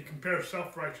self-righteousness. He compares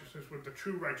self-righteousness with the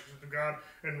true righteousness of God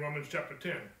in Romans chapter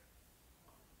 10.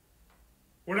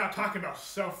 We're not talking about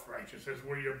self-righteousness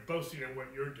where you're boasting in what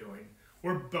you're doing.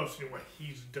 We're boasting in what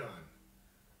he's done.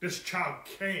 This child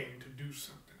came to do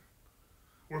something.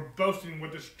 We're boasting in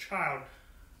what this child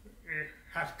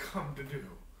has come to do.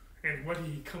 And what did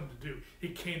he come to do? He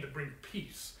came to bring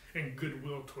peace and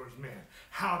goodwill towards man.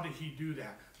 How did he do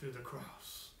that? Through the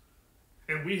cross.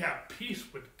 And we have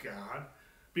peace with God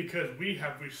because we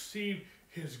have received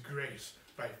his grace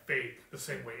by faith the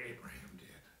same way Abraham did.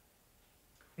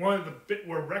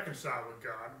 We're reconciled with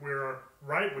God. We're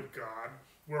right with God.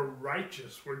 We're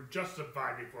righteous. We're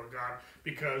justified before God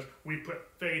because we put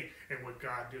faith in what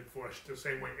God did for us the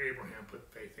same way Abraham put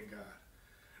faith in God.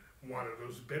 One of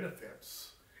those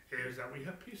benefits is that we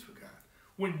have peace with God.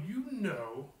 When you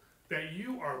know that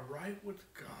you are right with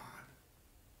God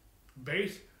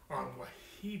based on what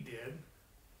he did,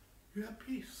 you have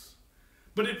peace.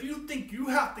 But if you think you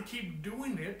have to keep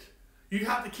doing it, you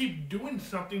have to keep doing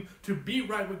something to be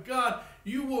right with God,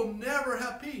 you will never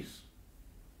have peace.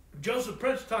 Joseph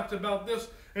Prince talks about this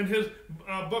in his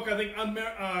book, I think,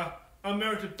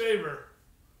 Unmerited Favor.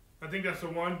 I think that's the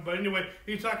one. But anyway,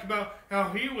 he talks about how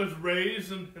he was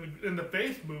raised in the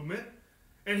faith movement.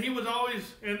 And he was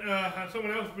always, and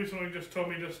someone else recently just told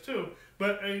me this too,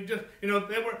 but they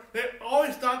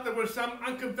always thought there was some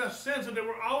unconfessed sins, and they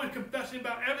were always confessing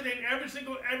about everything, every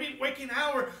waking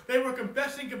hour, they were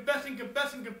confessing, because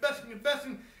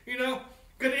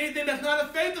anything that's not a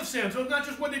faith of sin. So it's not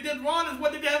just what they did wrong, it's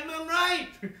what they hadn't done right.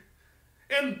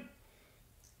 And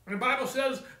the Bible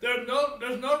says there's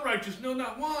no righteous, no,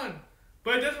 not one.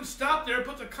 But it doesn't stop there. It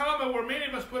puts a comma where many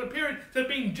of us put a period to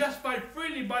being justified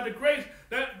freely by the grace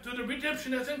to the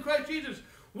redemption that's in Christ Jesus.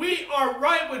 We are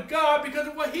right with God because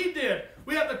of what he did.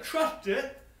 We have to trust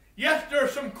it. Yes, there are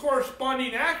some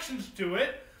corresponding actions to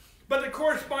it, but the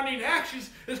corresponding actions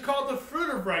is called the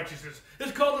fruit of righteousness.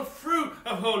 It's called the fruit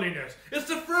of holiness. It's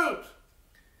the fruit.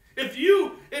 If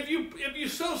you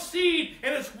sow seed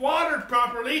and it's watered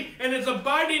properly and it's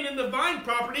abiding in the vine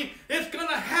properly, it's going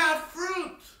to have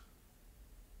fruit.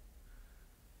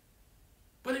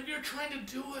 But if you're trying to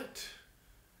do it,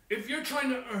 if you're trying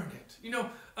to earn it,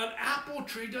 an apple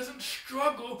tree doesn't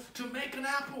struggle to make an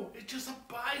apple. It just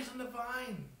abides in the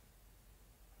vine.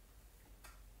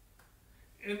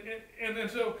 And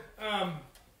so,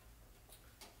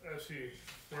 let's see,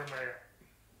 where am I at?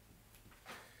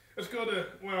 Let's go to,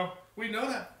 we know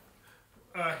that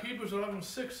Hebrews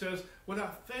 11:6 says,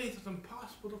 without faith it's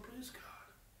impossible to please God.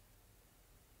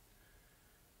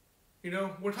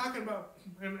 We're talking about,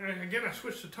 and again, I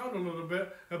switched the tone a little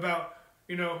bit about,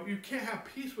 you can't have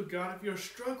peace with God if you're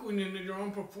struggling in your own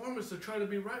performance to try to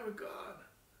be right with God.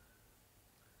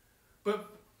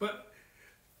 But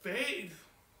faith,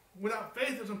 without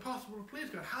faith, it's impossible to please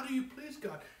God. How do you please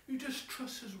God? You just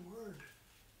trust his word.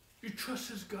 You trust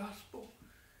his gospel.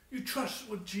 You trust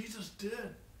what Jesus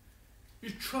did. You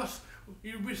trust,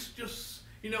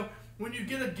 when you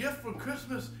get a gift for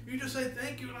Christmas, you just say,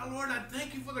 thank you, Lord, I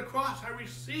thank you for the cross. I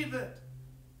receive it.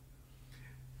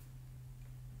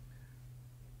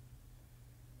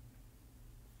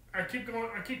 I keep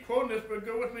quoting this, but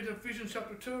go with me to Ephesians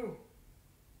chapter 2.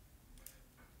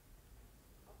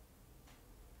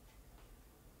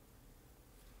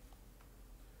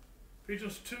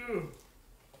 Ephesians 2,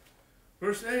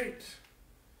 verse 8.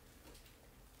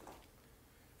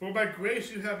 For by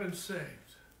grace you have been saved.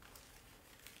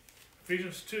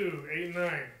 Ephesians 2, 8 and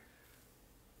 9.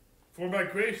 For by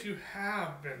grace you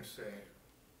have been saved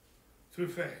through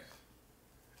faith.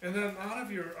 And then not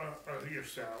of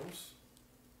yourselves.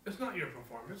 It's not your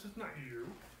performance. It's not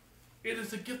you. It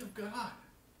is the gift of God.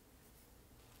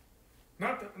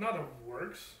 Not of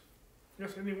works.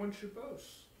 Yes, anyone should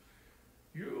boast.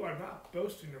 You are not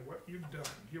boasting in what you've done.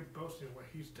 You're boasting in what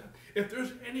he's done. If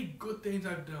there's any good things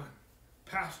I've done,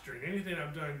 pastoring, anything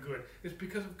I've done good, it's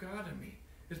because of God in me.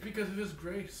 It's because of his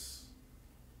grace.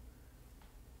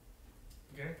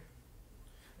 Okay?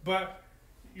 But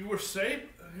you were saved.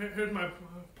 Here's my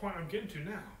point I'm getting to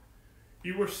now.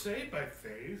 You were saved by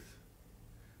faith,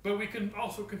 but we can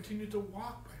also continue to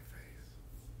walk by faith.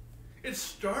 It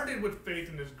started with faith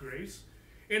in his grace,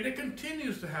 and it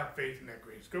continues to have faith in that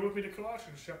grace. Go with me to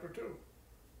Colossians chapter 2.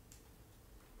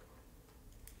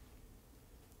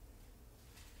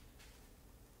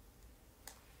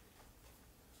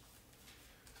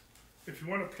 If you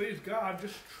want to please God,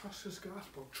 just trust his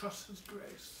gospel. Trust his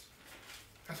grace.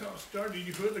 That's how it started.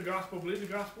 You heard the gospel, believed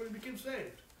the gospel, and became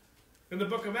saved. In the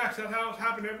book of Acts, that's how it's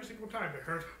happened every single time. They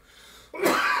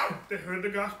heard the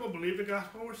gospel, believed the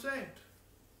gospel, and were saved.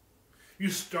 You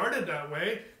started that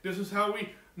way. This is how we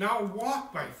now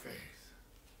walk by faith.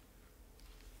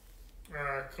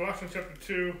 Colossians chapter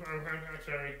 2,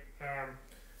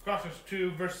 Colossians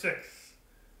 2, verse 6.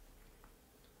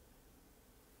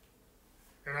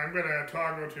 And I'm going to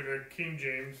toggle to the King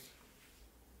James.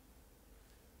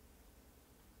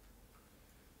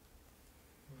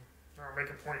 I'll make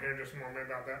a point here in just a moment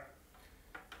about that.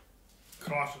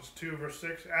 Colossians 2, verse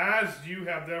 6, as ye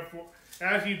have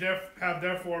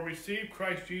therefore received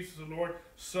Christ Jesus the Lord,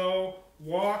 so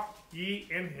walk ye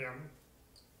in him,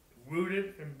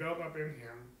 rooted and built up in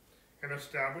him, and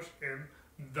established in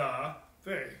the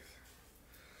faith.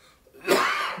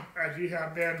 As ye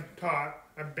have been taught,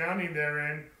 abounding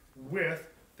therein with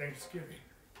thanksgiving.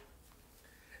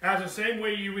 As the same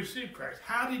way you received Christ.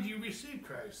 How did you receive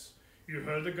Christ? You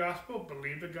heard the gospel,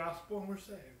 believed the gospel, and were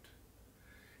saved.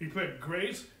 He put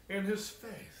grace in his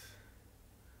faith.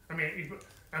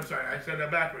 I'm sorry, I said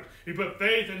that backwards. He put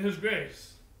faith in his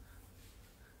grace.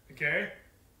 Okay?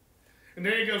 And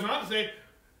then he goes on to say,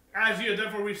 as ye have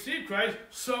therefore received Christ,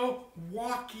 so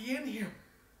walk ye in him.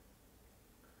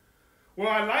 Well,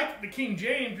 I like the King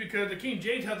James because the King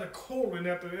James has a colon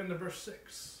at the end of verse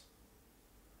 6.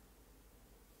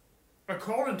 A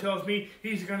colon tells me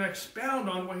he's going to expound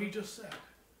on what he just said.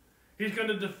 He's going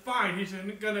to define, he's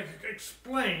going to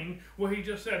explain what he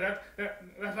just said.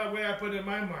 That's the way I put it in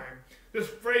my mind. This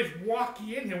phrase, walk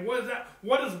ye in him, what is that?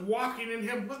 What does walking in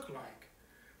him look like?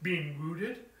 Being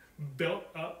rooted, built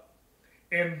up,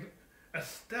 and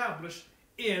established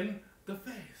in the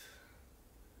faith.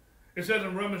 It says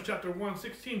in Romans chapter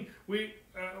 1:16,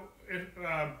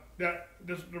 that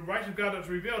the righteousness of God that's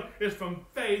revealed is from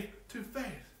faith to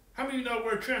faith. How many of you know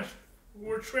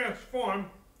we're transformed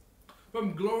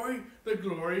from glory to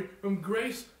glory, from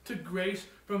grace to grace,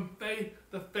 from faith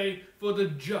to faith, for the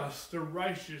just, the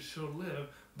righteous shall live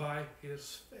by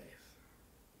his faith.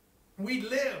 We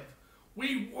live,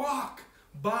 we walk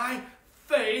by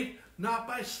faith, not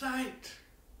by sight.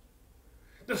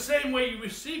 The same way you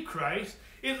receive Christ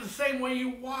is the same way you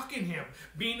walk in him,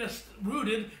 being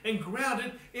rooted and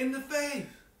grounded in the faith.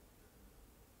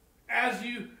 As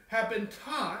you have been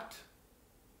taught,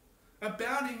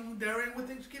 abounding therein with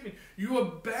thanksgiving. You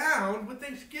abound with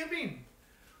thanksgiving.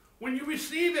 When you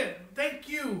receive it, thank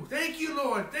you. Thank you,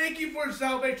 Lord. Thank you for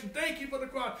salvation. Thank you for the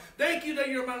cross. Thank you that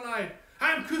you're my life.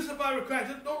 I am crucified with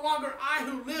Christ. It's no longer I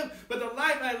who live, but the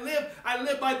life I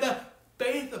live by the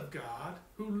faith of God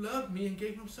who loved me and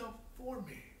gave himself for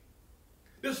me.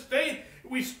 This faith,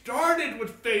 we started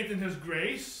with faith in his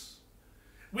grace.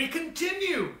 We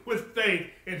continue with faith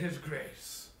in his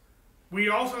grace. We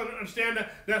also understand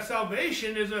that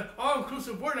salvation is an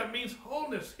all-inclusive word that means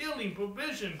wholeness, healing,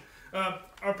 provision,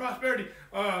 or prosperity,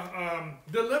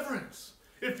 deliverance.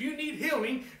 If you need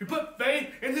healing, you put faith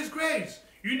in his grace.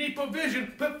 You need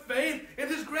provision, put faith in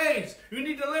his grace. You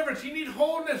need deliverance, you need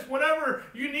wholeness, whatever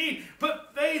you need,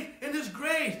 put faith in his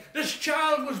grace. This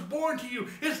child was born to you.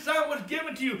 His son was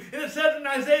given to you. And it says in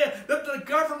Isaiah that the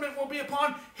government will be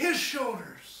upon his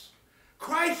shoulders.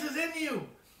 Christ is in you.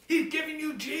 He's giving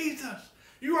you Jesus.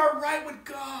 You are right with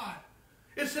God.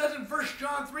 It says in 1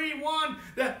 John 3:1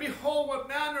 that behold what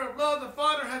manner of love the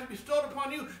Father has bestowed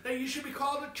upon you, that you should be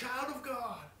called a child of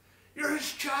God. You're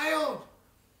his child.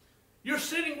 You're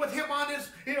sitting with him on his.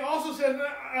 It also says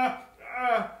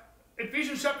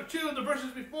Ephesians chapter 2, the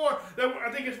verses before, that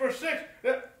I think it's verse 6.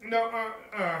 I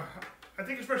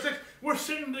think it's verse 6. We're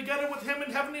sitting together with him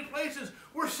in heavenly places.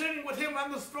 We're sitting with him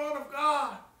on the throne of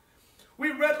God. We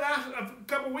read a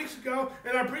couple weeks ago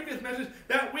in our previous message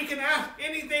that we can ask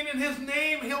anything in his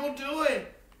name, he'll do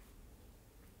it.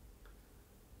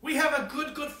 We have a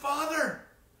good Father.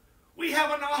 We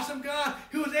have an awesome God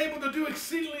who is able to do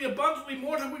exceedingly abundantly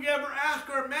more than we could ever ask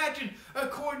or imagine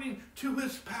according to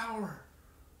his power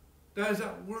that is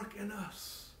at work in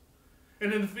us.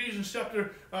 And in Ephesians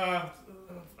chapter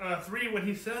 3, when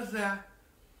he says that,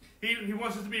 he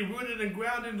wants us to be rooted and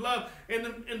grounded in love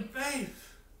and in faith.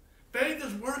 Faith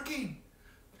is working.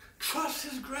 Trust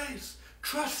his grace.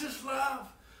 Trust his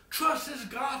love. Trust his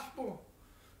gospel.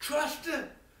 Trust it.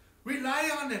 Rely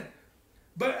on it.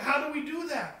 But how do we do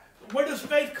that? Where does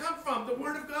faith come from? The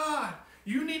Word of God.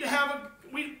 You need to have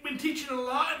we've been teaching a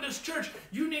lot in this church.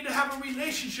 You need to have a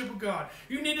relationship with God.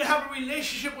 You need to have a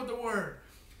relationship with the Word.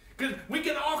 Because we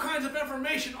get all kinds of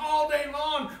information all day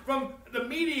long from the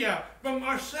media, from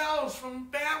ourselves, from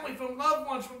family, from loved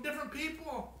ones, from different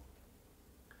people.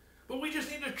 But we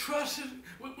just need to trust it.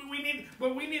 We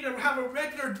need to have a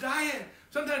regular diet.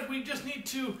 Sometimes we just need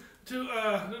to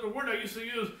there's a word I used to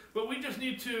use, but we just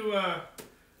need to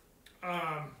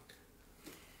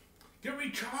get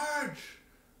recharged.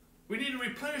 We need to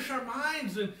replenish our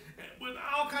minds and with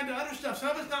all kinds of other stuff.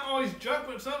 Some of it's not always junk,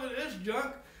 but some of it is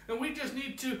junk. And we just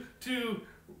need to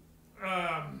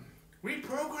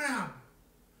reprogram.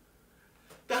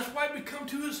 That's why we come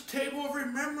to his table of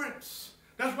remembrance.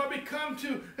 That's why we come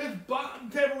to his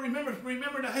table of remembrance.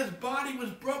 Remember that his body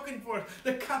was broken for us,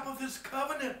 the cup of his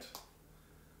covenant.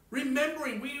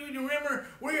 Remembering, we need to remember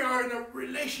we are in a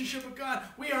relationship with God.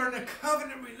 We are in a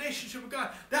covenant relationship with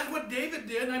God. That's what David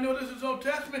did. And I know this is Old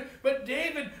Testament, but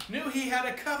David knew he had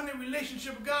a covenant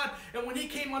relationship with God. And when he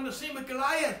came on the scene with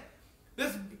Goliath,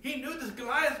 he knew this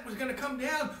Goliath was going to come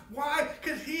down. Why?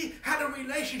 Because he had a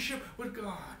relationship with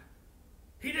God.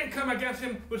 He didn't come against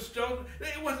him with stone.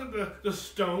 It wasn't the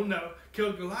stone that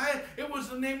killed Goliath. It was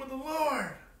the name of the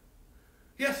Lord.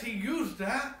 Yes, he used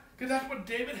that. Because that's what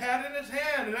David had in his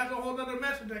hand, and that's a whole other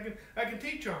message I can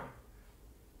teach on.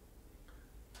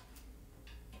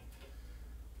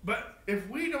 But if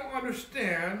we don't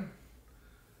understand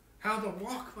how to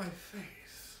walk by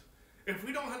faith, if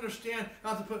we don't understand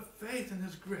how to put faith in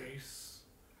His grace,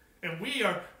 and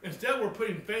instead we're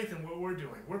putting faith in what we're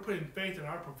doing. We're putting faith in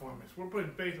our performance. We're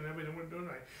putting faith in everything we're doing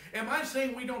right. Am I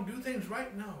saying we don't do things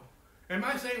right? No. Am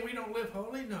I saying we don't live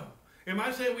holy? No. Am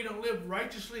I saying we don't live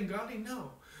righteously and godly?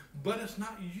 No. But it's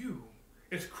not you.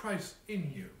 It's Christ in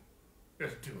you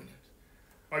that's doing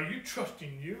it. Are you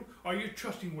trusting you? Are you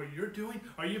trusting what you're doing?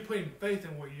 Are you putting faith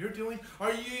in what you're doing?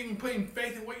 Are you even putting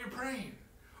faith in what you're praying?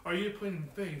 Are you putting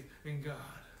faith in God?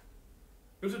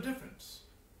 There's a difference.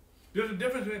 There's a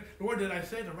difference between, Lord, did I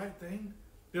say the right thing?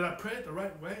 Did I pray it the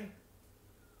right way?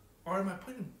 Or am I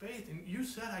putting faith in, you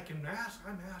said I can ask,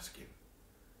 I'm asking.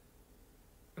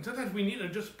 And sometimes we need to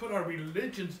just put our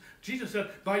religions, Jesus said,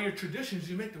 by your traditions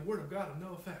you make the word of God of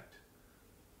no effect.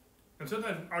 And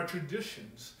sometimes our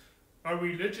traditions, our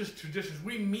religious traditions,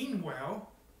 we mean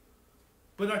well,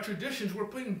 but our traditions, we're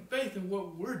putting faith in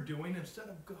what we're doing instead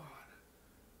of God,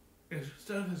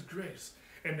 instead of His grace.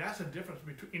 And that's a difference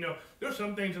between, there's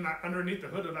some things underneath the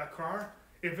hood of that car,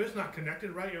 if it's not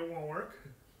connected right, it won't work.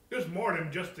 There's more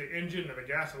than just the engine and the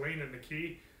gasoline and the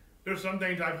key. There's some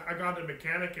things I got to the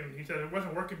mechanic and he said it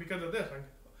wasn't working because of this.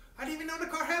 I didn't even know the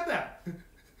car had that.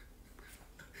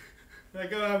 I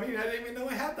didn't even know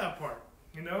it had that part,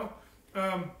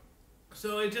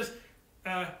 So it just,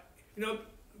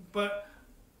 but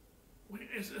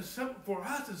it's simple. For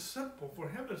us, it's simple. For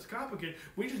Him, it's complicated.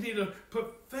 We just need to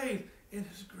put faith in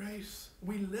His grace.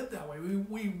 We live that way.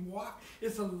 We walk.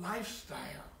 It's a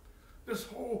lifestyle.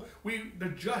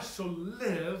 The just shall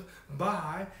live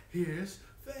by his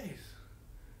faith.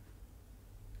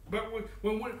 But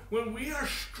when we are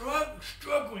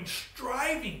struggling,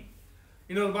 striving,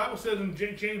 the Bible says in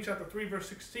James chapter 3, verse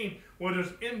 16, where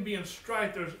there's envy and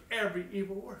strife, there's every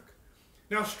evil work.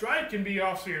 Now, strife can be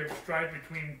obviously a strife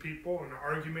between people, an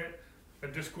argument, a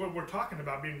discord. We're talking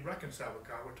about being reconciled with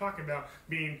God. We're talking about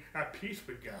being at peace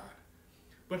with God.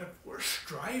 But if we're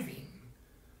striving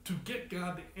to get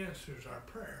God to answer our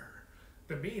prayer,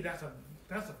 to me, that's a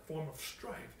form of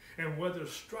strife. And where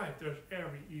there's strife, there's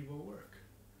every evil work.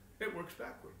 It works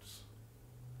backwards.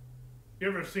 You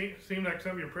ever seem like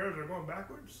some of your prayers are going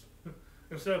backwards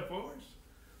instead of forwards?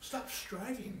 Stop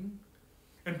striving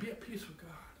and be at peace with God.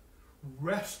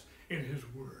 Rest in His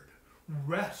word.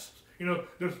 Rest.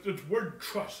 This word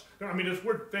trust, this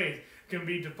word faith can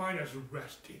be defined as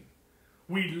resting.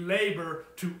 We labor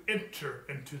to enter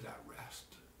into that rest.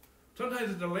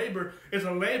 Sometimes it's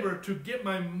a labor to get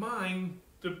my mind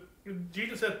to,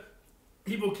 Jesus said,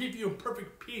 He will keep you in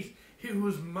perfect peace, he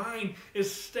whose mind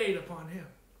is stayed upon Him.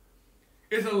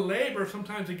 It's a labor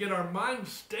sometimes to get our mind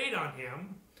stayed on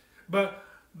Him, but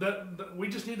we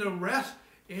just need to rest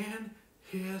in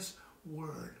His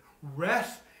word.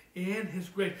 Rest in His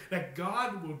grace. That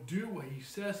God will do what He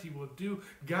says He will do.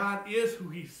 God is who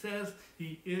He says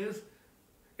He is.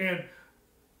 And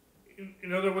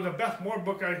there was a Beth Moore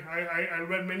book I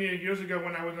read many years ago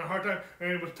when I was in a hard time,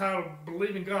 and it was titled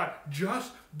Believing God.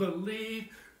 Just believe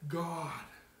God.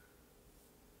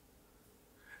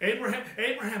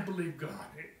 Abraham believed God.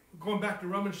 Going back to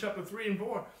Romans chapter 3 and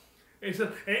 4, it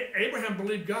said Abraham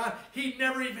believed God. He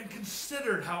never even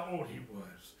considered how old he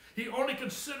was. He only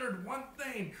considered one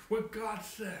thing, what God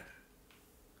said.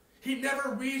 He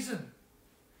never reasoned.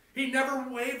 He never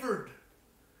wavered.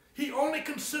 He only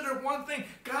considered one thing.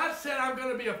 God said, I'm going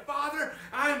to be a father.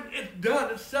 It's done.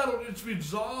 It's settled. It's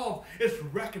resolved. It's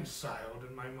reconciled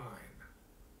in my mind.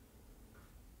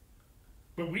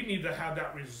 But we need to have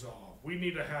that resolve. We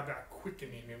need to have that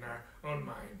quickening in our own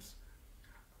minds.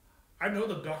 I know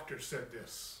the doctor said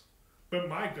this, but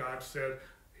my God said,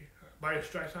 by His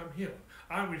stripes I'm healed.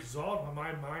 I'm resolved in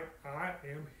my mind. I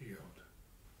am healed.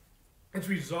 It's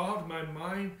resolved in my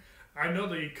mind. I know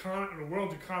the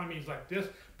world's economy is like this,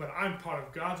 but I'm part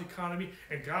of God's economy,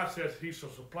 and God says He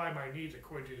shall supply my needs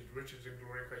according to His riches and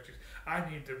glory in Christ Jesus. I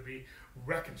need to be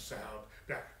reconciled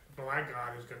that my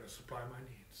God is going to supply my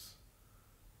needs.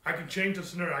 I can change the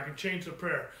scenario, I can change the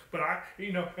prayer, but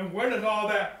and where does all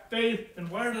that faith and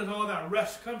where does all that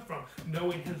rest come from?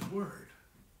 Knowing His word.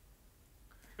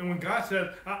 And when God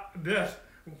says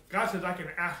God says I can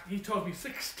ask. He tells me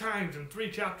 6 times in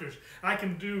 3 chapters I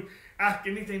can ask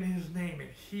anything in his name and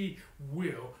he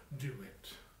will do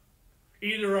it.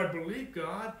 Either I believe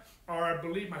God or I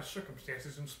believe my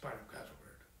circumstances in spite of God's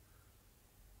word.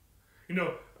 You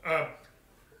know,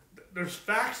 there's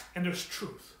facts and there's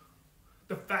truth.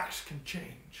 The facts can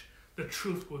change. The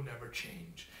truth will never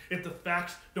change. If the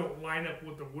facts don't line up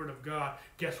with the word of God,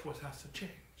 guess what has to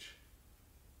change?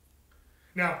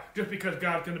 Now, just because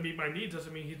God's going to meet my needs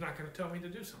doesn't mean he's not going to tell me to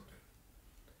do something.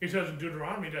 He says in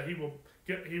Deuteronomy that he will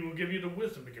give you the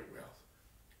wisdom to get wealth.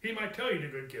 He might tell you to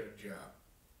go get a job.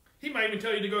 He might even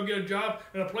tell you to go get a job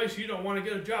in a place you don't want to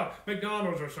get a job,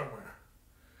 McDonald's or somewhere.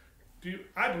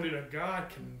 I believe that God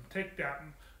can take that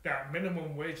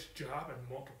minimum wage job and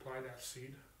multiply that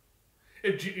seed.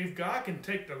 If God can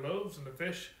take the loaves and the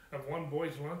fish of one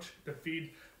boy's lunch to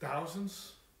feed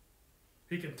thousands,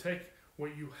 he can take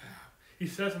what you have. He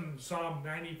says in Psalm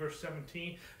 90, verse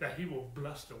 17, that he will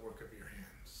bless the work of your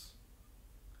hands.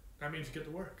 That means get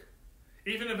to work.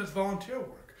 Even if it's volunteer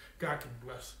work, God can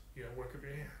bless the work of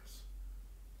your hands.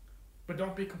 But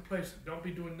don't be complacent. Don't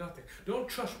be doing nothing. Don't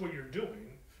trust what you're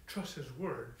doing. Trust his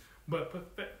word. But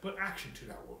put action to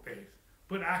that faith.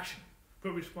 Put action.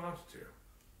 Put response to.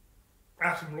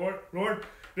 Ask him, Lord,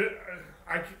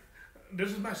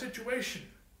 this is my situation.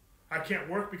 I can't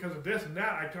work because of this and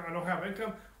that. I don't have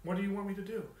income. What do you want me to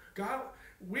do? God,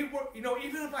 we work,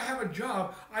 even if I have a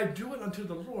job, I do it unto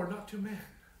the Lord, not to man.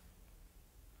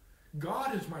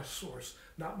 God is my source,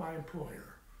 not my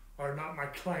employer, or not my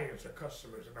clients or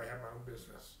customers if I have my own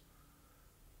business.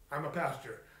 I'm a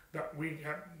pastor.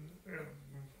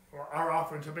 Our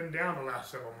offerings have been down the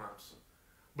last several months.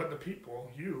 But the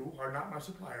people, you, are not my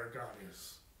supplier. God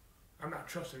is. I'm not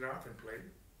trusting the offering plate.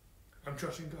 I'm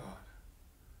trusting God.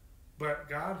 But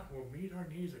God will meet our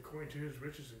needs according to his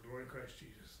riches and glory in Christ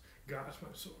Jesus. God is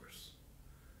my source.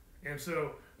 And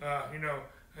so,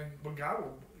 but God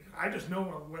will, I just know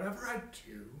whatever I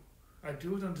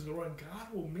do it unto the Lord, and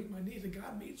God will meet my needs, and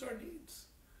God meets our needs.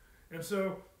 And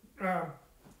so,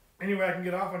 anyway, I can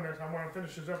get off on this. I want to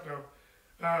finish this up, though.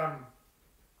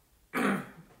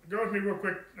 Go with me real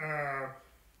quick.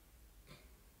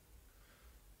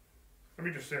 Let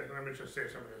me just say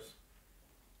some of this.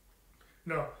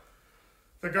 No.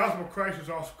 The gospel of Christ is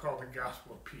also called the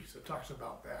gospel of peace. It talks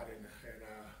about that in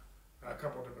a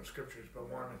couple of different scriptures, but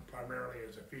one primarily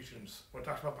is Ephesians, where it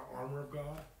talks about the armor of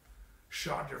God.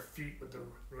 Shod your feet with the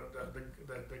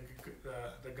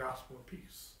gospel of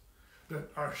peace.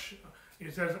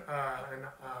 It says in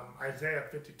Isaiah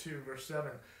 52, verse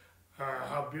 7,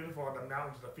 how beautiful are the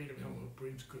mountains at the feet of him who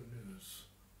brings good news,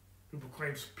 who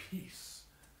proclaims peace,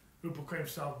 who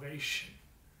proclaims salvation,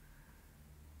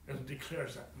 and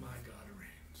declares that my God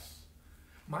reigns.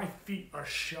 My feet are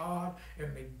shod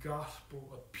in the gospel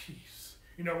of peace.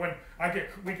 When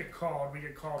we get called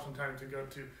sometimes to go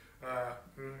to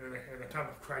in a time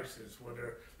of crisis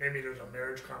where maybe there's a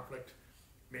marriage conflict,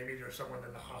 maybe there's someone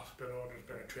in the hospital, there's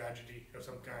been a tragedy of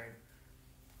some kind,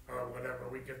 or whatever,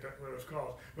 we get those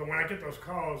calls. But when I get those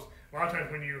calls, a lot of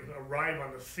times when you arrive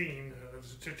on the scene of the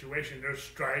situation, there's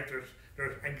strife,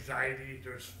 there's anxiety,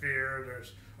 there's fear,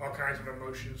 there's all kinds of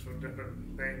emotions from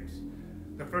different things.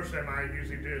 The first thing I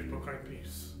usually do is proclaim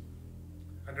peace.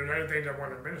 And there's other things I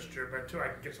want to minister, but until I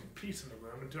can get some peace in the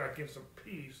room, until I get some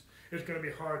peace, it's going to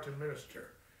be hard to minister.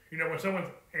 When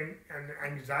someone's in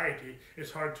anxiety,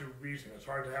 it's hard to reason. It's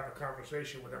hard to have a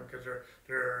conversation with them because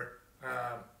they're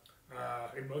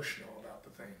emotional about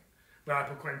the thing. But I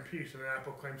proclaim peace and then I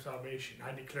proclaim salvation.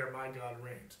 I declare my God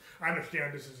reigns. I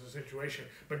understand this is a situation,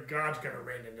 but God's going to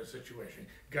reign in this situation.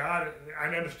 I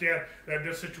understand that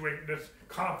this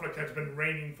conflict has been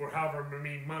reigning for however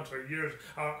many months or years.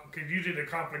 Because usually the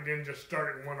conflict didn't just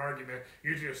start in one argument.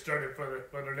 Usually it started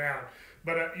further down.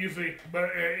 But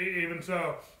even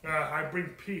so, I bring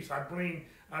peace. I bring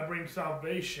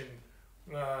salvation.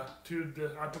 I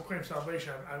proclaim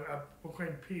salvation. I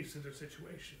proclaim peace to the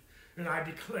situation. And I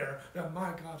declare that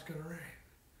my God's going to reign.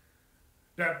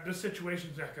 That this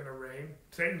situation's not going to reign.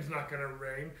 Satan's not going to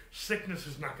reign. Sickness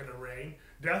is not going to reign.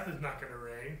 Death is not going to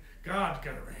reign. God's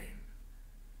going to reign.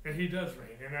 And he does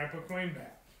reign. And I proclaim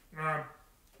that.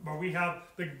 But we have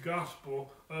the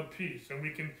gospel of peace. And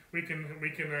we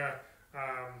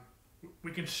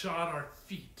can shod our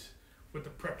feet with the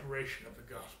preparation of the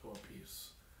gospel of peace.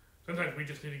 Sometimes we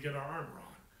just need to get our armor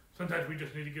on. Sometimes we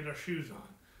just need to get our shoes on.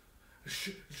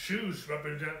 Shoes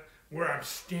represent where I'm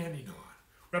standing on.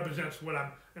 Represents what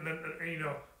I'm, and then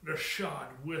they're shod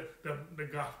with the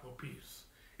gospel of peace.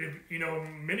 if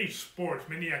many sports,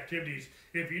 many activities,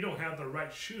 if you don't have the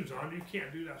right shoes on, you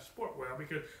can't do that sport well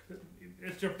because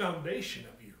it's your foundation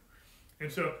of you.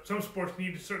 And so some sports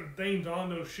need certain things on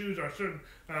those shoes or certain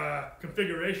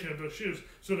configuration of those shoes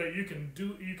so that you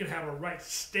can have a right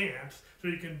stance so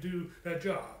you can do that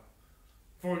job.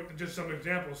 For just some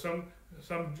examples,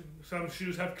 some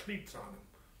shoes have cleats on them.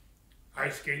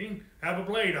 Ice skating have a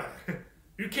blade on it.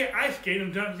 You can't ice skate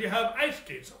until you have ice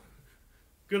skates on.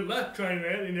 Good luck trying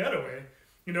that in the other way.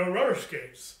 Roller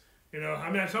skates.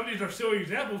 Some of these are silly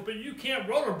examples, but you can't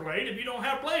rollerblade if you don't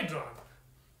have blades on.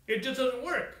 It just doesn't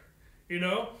work. There's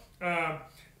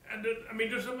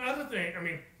some other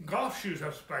thing. Golf shoes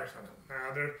have spikes on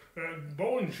them.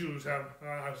 Bowling shoes have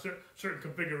a certain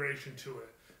configuration to it.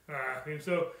 And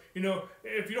so,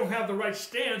 if you don't have the right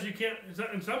stance, you can't.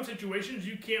 In some situations,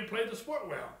 you can't play the sport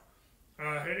well.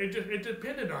 It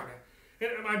depended on it.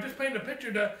 And I'm just painting a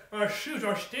picture that our shoes,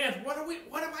 our stance. If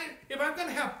I'm going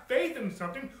to have faith in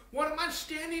something, what am I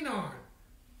standing on?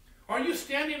 Are you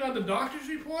standing on the doctor's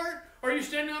report? Or are you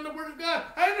standing on the Word of God?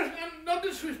 I understand, no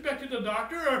disrespect to the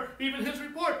doctor or even his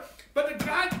report, but the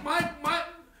God,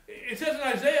 it says in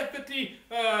Isaiah 53,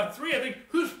 I think,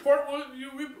 whose report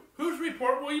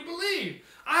will you believe?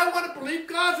 I want to believe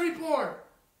God's report.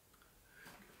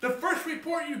 The first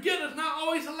report you get is not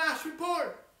always the last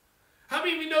report. How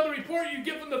many of you know the report you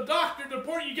get from the doctor, the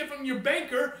report you get from your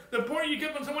banker, the report you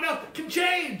get from someone else can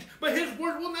change, but his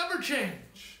word will never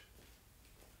change.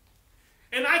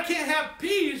 And I can't have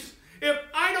peace if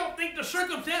I don't think the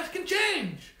circumstance can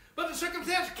change. But the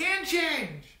circumstance can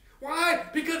change. Why?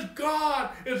 Because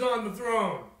God is on the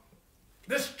throne.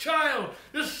 This child,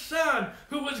 this son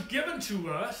who was given to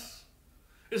us,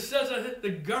 it says that the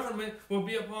government will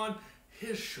be upon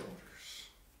his shoulders.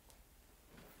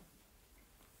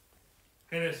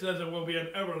 And it says it will be an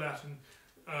everlasting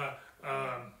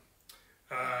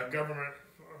government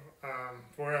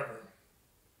forever.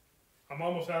 I'm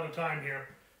almost out of time here,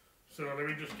 so let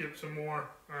me just get some more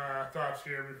thoughts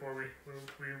here before we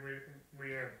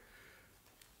end.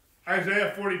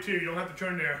 Isaiah 42, you don't have to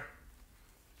turn there.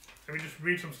 Let me just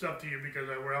read some stuff to you because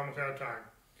we're almost out of time.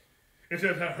 It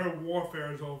says that her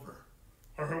warfare is over,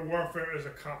 or her warfare is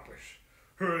accomplished.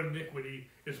 Her iniquity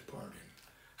is pardoned.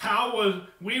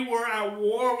 We were at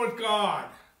war with God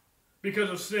because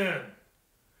of sin.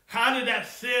 How did that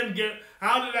sin get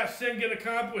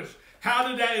accomplished? How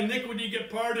did that iniquity get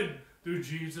pardoned? Through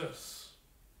Jesus.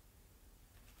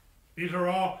 These are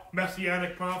all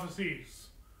messianic prophecies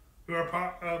who are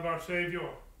part of our Savior.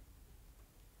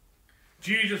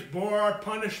 Jesus bore our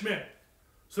punishment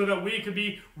so that we could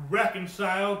be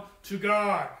reconciled to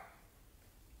God.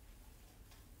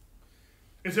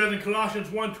 It says in Colossians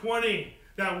 1:20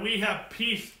 that we have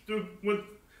peace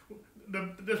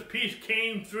this peace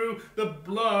came through the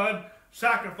blood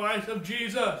sacrifice of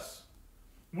Jesus.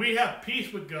 We have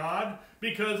peace with God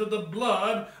because of the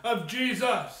blood of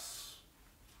Jesus.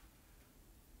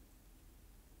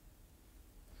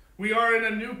 We are in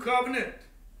a new covenant.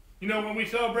 When we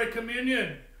celebrate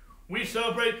communion, we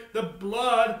celebrate the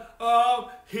blood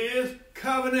of his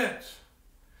covenant.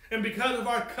 And because of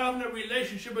our covenant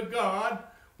relationship with God,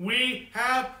 we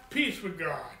have peace with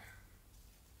God.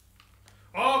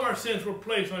 All of our sins were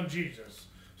placed on Jesus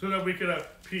so that we could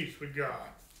have peace with God.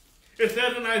 It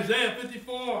says in Isaiah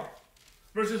 54,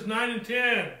 verses 9 and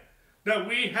 10, that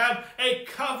we have a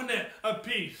covenant of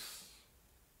peace.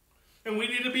 And we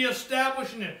need to be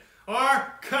establishing it.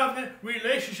 Our covenant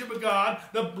relationship with God,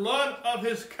 the blood of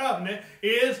his covenant,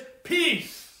 is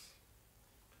peace.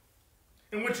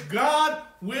 In which God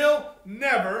will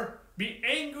never be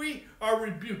angry or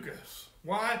rebuke us.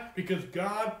 Why? Because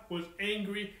God was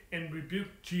angry and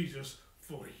rebuked Jesus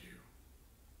for you.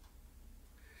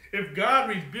 If God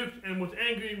rebuked and was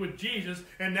angry with Jesus,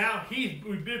 and now he's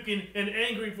rebuking and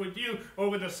angry with you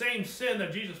over the same sin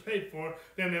that Jesus paid for,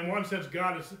 then in one sense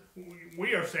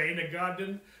we are saying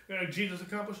that Jesus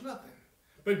accomplished nothing.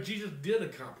 But Jesus did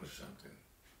accomplish something.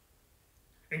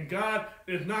 And God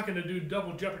is not going to do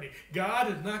double jeopardy. God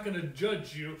is not going to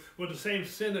judge you with the same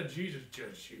sin that Jesus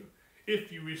judged you if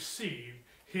you receive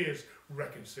his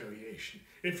reconciliation,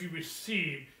 if you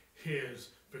receive his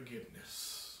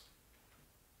forgiveness.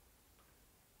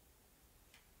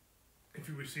 If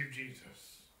you receive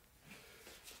Jesus.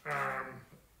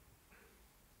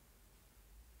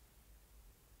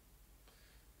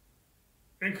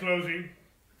 In closing,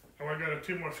 I want to go to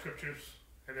two more scriptures,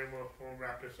 and then we'll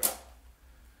wrap this up.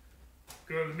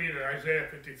 Go with me to Isaiah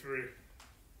 53.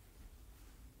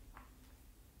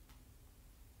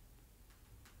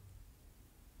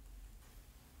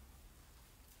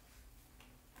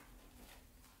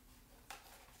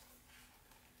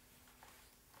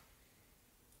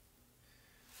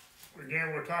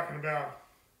 Again, we're talking about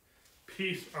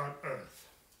peace on earth.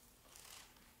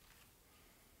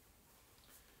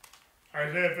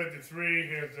 Isaiah 53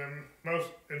 is the most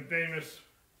famous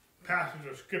passage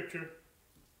of scripture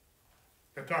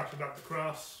that talks about the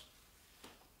cross.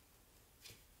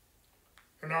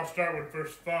 And I'll start with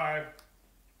verse 5.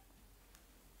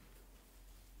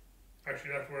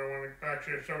 Actually, that's where I want to,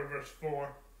 I'll start with verse 4.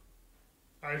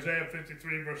 Isaiah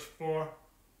 53, verse 4.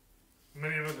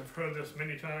 Many of us have heard this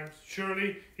many times.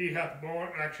 Surely he hath borne,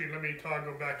 actually let me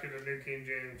go back to the New King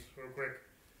James real quick.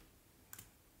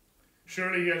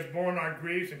 Surely he has borne our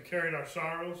griefs and carried our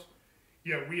sorrows,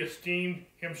 yet we esteemed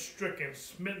him stricken,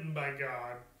 smitten by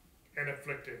God, and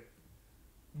afflicted.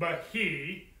 But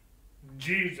he,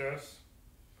 Jesus,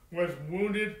 was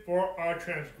wounded for our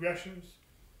transgressions.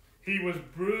 He was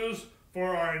bruised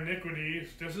for our iniquities.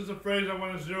 This is a phrase I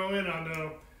want to zero in on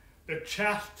though. The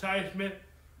chastisement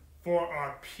for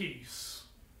our peace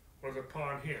was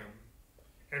upon him,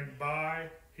 and by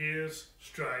his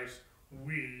stripes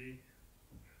we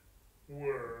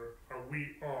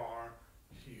are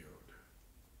healed.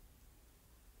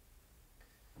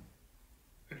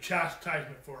 The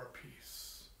chastisement for our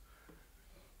peace.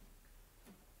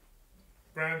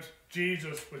 Friends,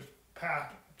 Jesus was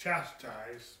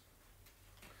chastised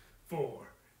for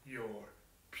your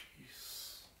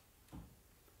peace.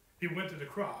 He went to the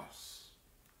cross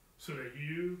so that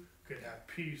you could have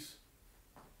peace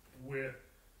with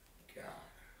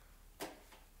God.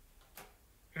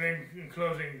 And then in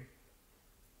closing,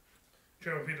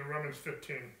 turn with me to Romans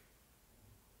 15.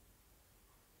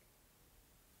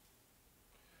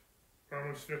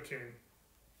 Romans 15.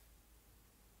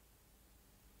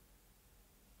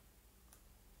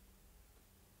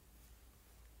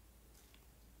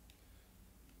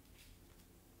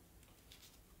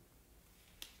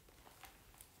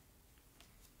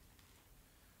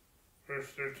 Verse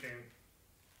 13.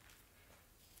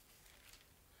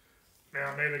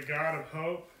 Now may the God of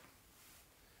hope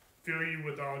fill you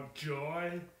with all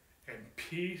joy and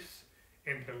peace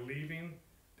in believing,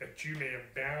 that you may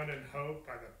abound in hope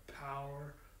by the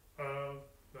power of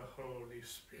the Holy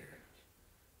Spirit.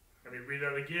 Let me read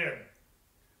that again.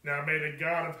 Now may the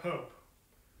God of hope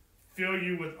fill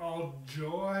you with all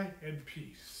joy and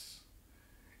peace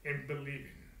in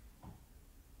believing.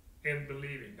 In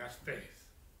believing, that's faith.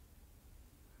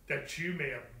 That you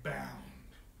may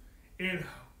abound in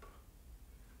hope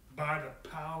by the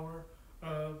power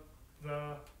of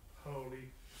the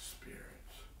Holy Spirit.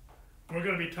 We're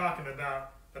going to be talking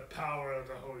about the power of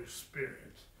the Holy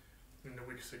Spirit in the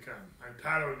weeks to come. I'm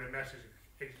titling the message,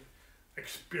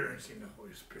 Experiencing the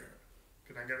Holy Spirit,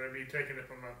 because I'm going to be taking it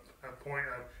from a point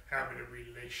of having a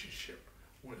relationship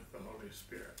with the Holy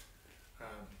Spirit.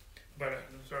 But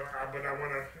I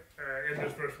want to end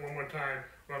this verse one more time,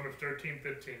 Romans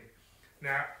 13:15.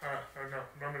 Now,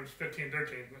 Romans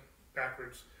 15:13,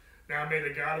 backwards. Now may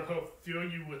the God of hope fill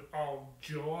you with all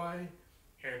joy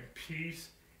and peace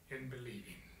in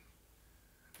believing,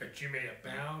 that you may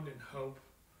abound in hope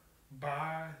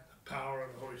by the power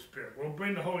of the Holy Spirit. We'll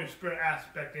bring the Holy Spirit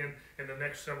aspect in the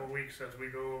next several weeks as we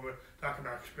go over, talk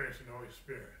about experiencing the Holy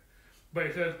Spirit. But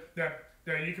it says that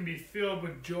you can be filled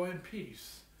with joy and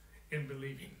peace in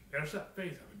believing. There's that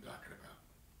faith I've been talking about.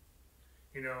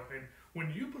 You know, and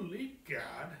when you believe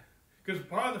God, because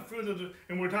part of the fruit of the,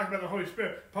 and we're talking about the Holy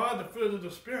Spirit, part of the fruit of the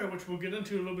Spirit, which we'll get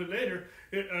into a little bit later,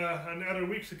 in other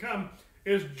weeks to come,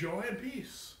 is joy and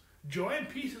peace. Joy and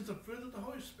peace is the fruit of the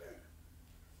Holy Spirit.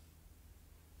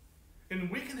 And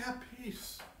we can have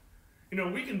peace. You know,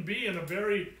 we can be in a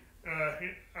very,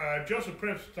 Joseph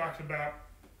Prince talks about,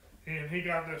 and he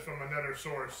got this from another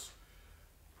source,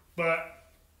 but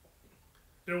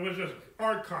there was this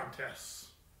art contest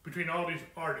between all these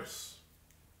artists.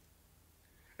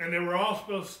 And they were all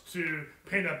supposed to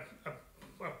paint a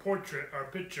portrait or a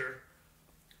picture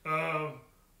of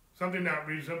something that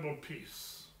resembled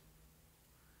peace.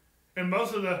 And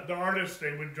most of the artists,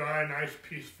 they would draw a nice,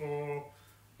 peaceful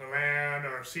land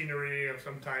or scenery of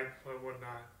some type or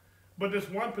whatnot. But this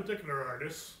one particular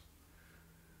artist,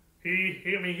 he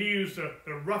used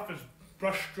the roughest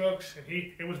brush strokes, and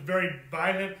it was very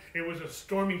violent. It was a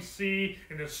stormy sea,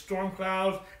 and the storm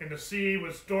clouds, and the sea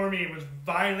was stormy. It was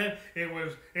violent. It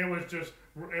was just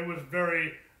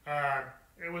very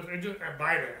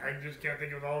violent. I just can't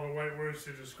think of all the right words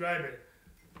to describe it.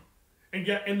 And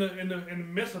yet, in the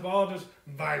midst of all this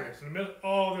violence, in the midst of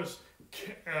all this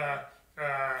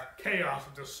chaos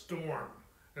of the storm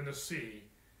and the sea,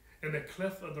 and the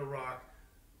cliff of the rock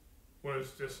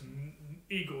was this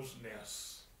eagle's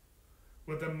nest,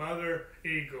 with the mother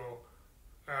eagle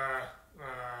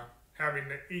having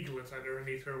the eaglets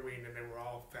underneath her wing, and they were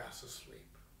all fast asleep.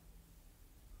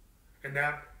 And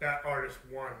that artist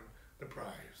won the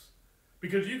prize.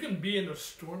 Because you can be in the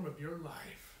storm of your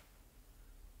life.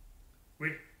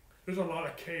 There's a lot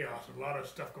of chaos, a lot of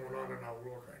stuff going on in our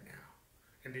world right now,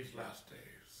 in these last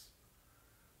days.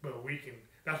 But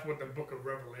that's what the book of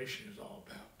Revelation is all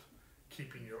about.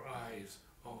 Keeping your eyes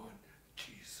on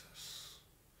Jesus.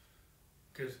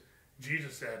 Because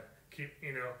Jesus said,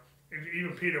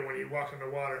 even Peter, when he walked in the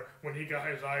water, when he got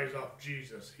his eyes off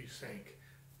Jesus, he sank.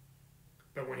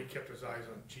 But when he kept his eyes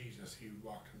on Jesus, he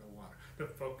walked in the water. The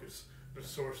focus, the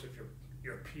source of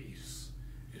your peace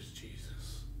is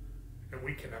Jesus. And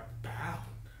we can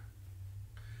abound.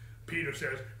 Peter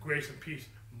says, grace and peace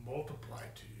multiply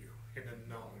to you in the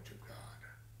knowledge of God.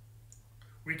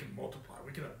 We can multiply.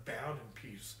 We can abound in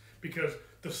peace. Because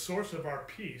the source of our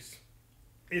peace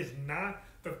is not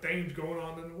the things going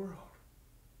on in the world.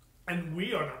 And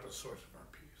we are not the source of our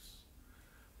peace.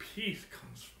 Peace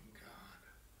comes from God.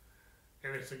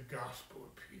 And it's a gospel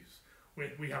of peace.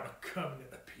 We have a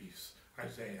covenant of peace.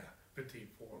 Isaiah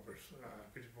 54, verse 9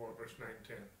 and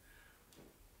 10.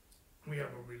 We have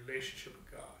a relationship with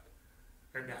God.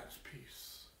 And that's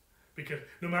peace. Because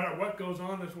no matter what goes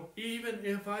on in this world, even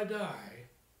if I die,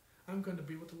 I'm going to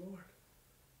be with the Lord.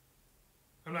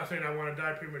 I'm not saying I want to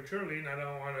die prematurely and I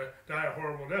don't want to die a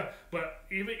horrible death. But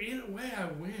either way, I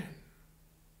win.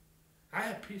 I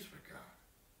have peace with God.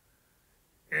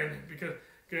 And because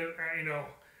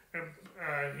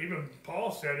even Paul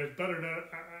said it's better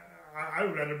that I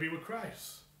would rather be with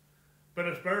Christ. But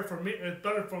it's better for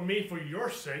me for your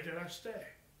sake that I stay.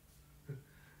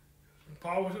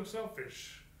 Paul wasn't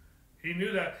selfish. He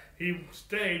knew that he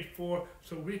stayed so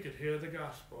we could hear the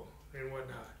gospel and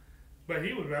whatnot. But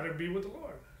he would rather be with the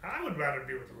Lord. I would rather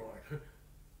be with the Lord.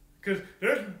 Because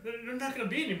there's not going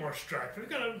to be any more strife. There's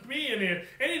going to be any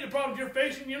of the problems you're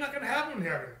facing, you're not going to have them in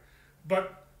heaven.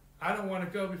 But I don't want to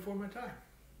go before my time.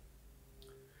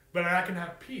 But I can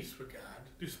have peace with God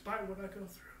despite what I go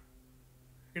through.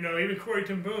 Even Corrie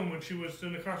ten Boom, when she was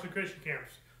in the concentration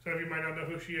camps, some of you might not know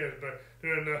who she is, but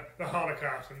during the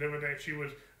Holocaust and different things, she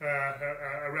was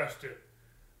arrested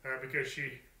because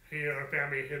she and her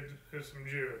family hid some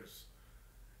Jews.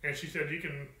 And she said, you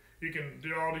can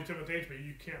do all these different things, but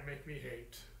you can't make me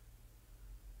hate.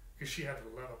 Because she had the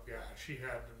love of God. She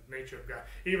had the nature of God.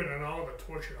 Even in all the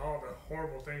torture, all the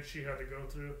horrible things she had to go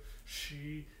through,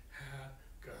 she had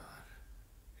God.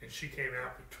 And she came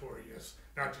out victorious,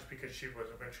 not just because she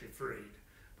was eventually freed,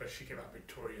 but she came out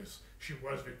victorious. She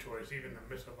was victorious, even in the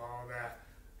midst of all that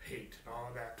hate, and all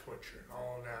of that torture, and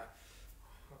all of that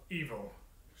evil.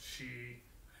 She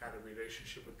had a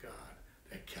relationship with God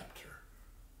that kept her.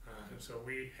 And so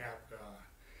we can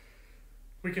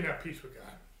have peace with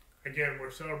God. Again,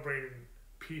 we're celebrating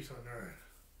peace on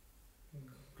earth.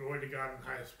 Glory to God in the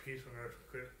highest, peace on earth,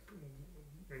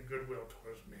 and goodwill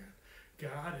towards man.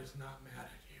 God is not mad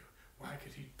at you. Why?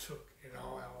 Because he took it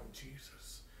all out in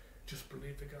Jesus. Just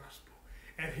believe the gospel.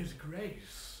 And his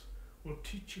grace will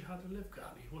teach you how to live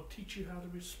godly. Will teach you how to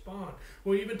respond.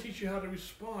 Will even teach you how to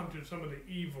respond to some of the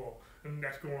evil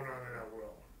that's going on in our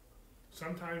world.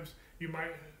 Sometimes you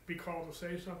might be called to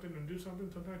say something and do something.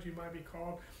 Sometimes you might be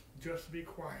called just to be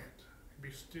quiet.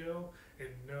 Be still and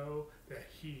know that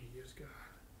he is God.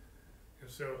 And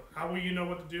so how will you know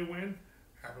what to do when?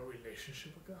 Have a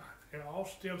relationship with God. It all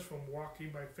stems from walking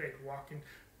by faith.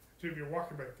 So if you're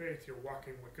walking by faith, you're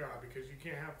walking with God, because you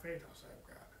can't have faith outside of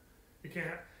God. You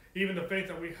can't. Even the faith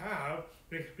that we have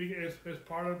is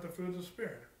part of the fruit of the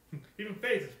Spirit. Even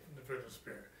faith is the fruit of the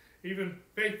Spirit. Even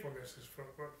faithfulness is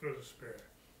fruit of the Spirit.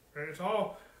 And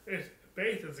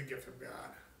faith is a gift of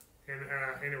God. And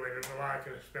anyway, there's a lot I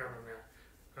can expound on that.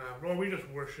 Lord, we just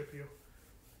worship you.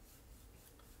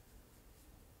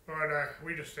 Lord,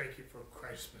 we just thank you for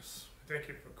Christmas. We thank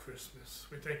you for Christmas.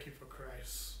 We thank you for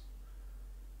Christ.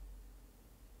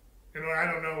 And Lord, I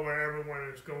don't know what everyone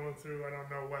is going through. I don't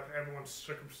know what everyone's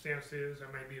circumstance is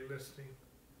that may be listening.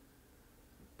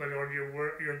 But Lord,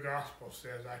 your gospel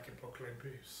says I can proclaim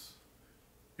peace.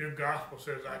 Your gospel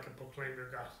says I can proclaim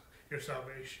your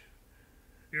salvation.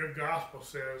 Your gospel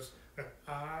says that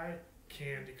I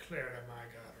can declare that my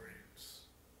God reigns.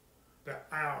 That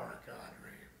our God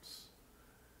reigns.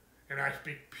 And I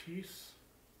speak peace,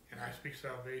 and I speak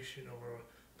salvation over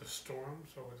the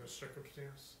storms, over the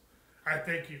circumstance. I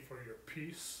thank you for your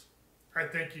peace. I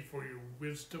thank you for your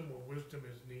wisdom where wisdom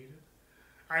is needed.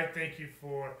 I thank you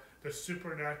for the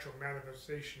supernatural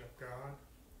manifestation of God.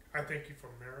 I thank you for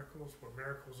miracles where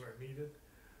miracles are needed.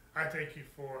 I thank you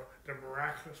for the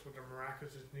miraculous where the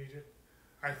miraculous is needed.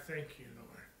 I thank you,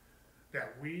 Lord,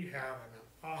 that we have an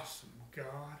awesome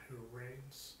God who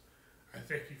reigns. I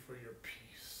thank you for your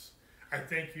peace. I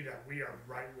thank you that we are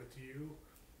right with you.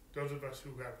 Those of us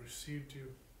who have received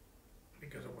you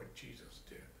because of what Jesus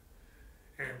did.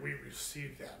 And we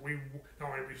received that. We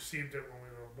not only received it when we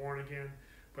were born again,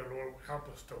 but Lord, help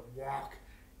us to walk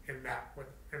in that,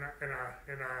 in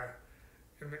our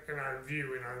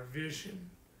view, in our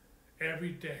vision,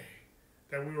 every day.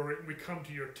 That we come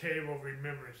to your table of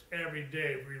remembrance every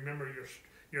day. We remember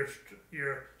that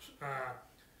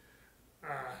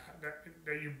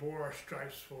you bore our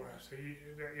stripes for us.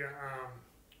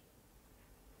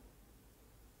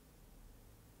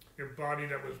 Your body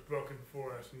that was broken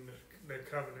for us, and the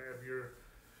covenant of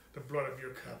the blood of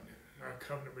your covenant, our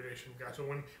covenant relation with God. So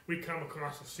when we come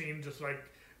across a scene just like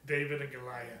David and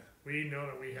Goliath, we know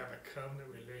that we have a covenant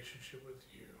relationship with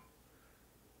you.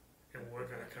 And we're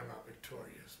going to come out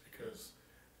victorious because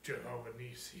Jehovah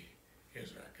Nissi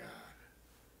is our God.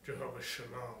 Jehovah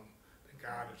Shalom, the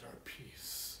God is our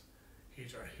peace.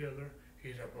 He's our healer.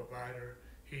 He's our provider.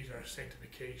 He's our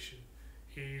sanctification.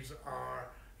 He's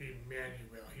our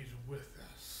Emmanuel. He's with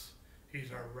us.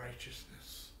 He's our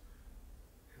righteousness.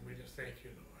 And we just thank you,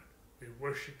 Lord. We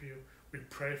worship you. We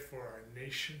pray for our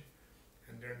nation.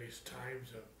 And during these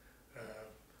times of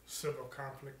civil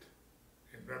conflict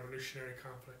and revolutionary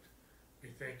conflict, we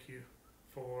thank you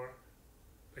for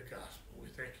the gospel. We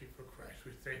thank you for Christ.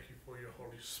 We thank you for your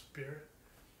Holy Spirit.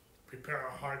 Prepare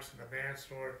our hearts in advance,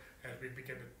 Lord, as we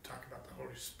begin to talk about the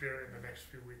Holy Spirit in the next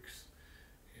few weeks.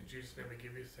 In Jesus' name we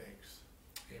give you thanks.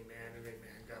 Amen and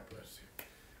amen. God bless you.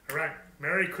 All right.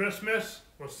 Merry Christmas.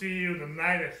 We'll see you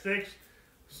tonight at 6,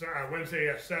 Wednesday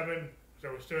at 7.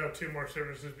 So we still have 2 more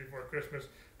services before Christmas.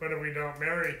 But if we don't,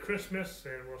 Merry Christmas,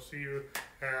 and we'll see you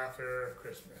after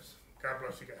Christmas. God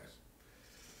bless you guys.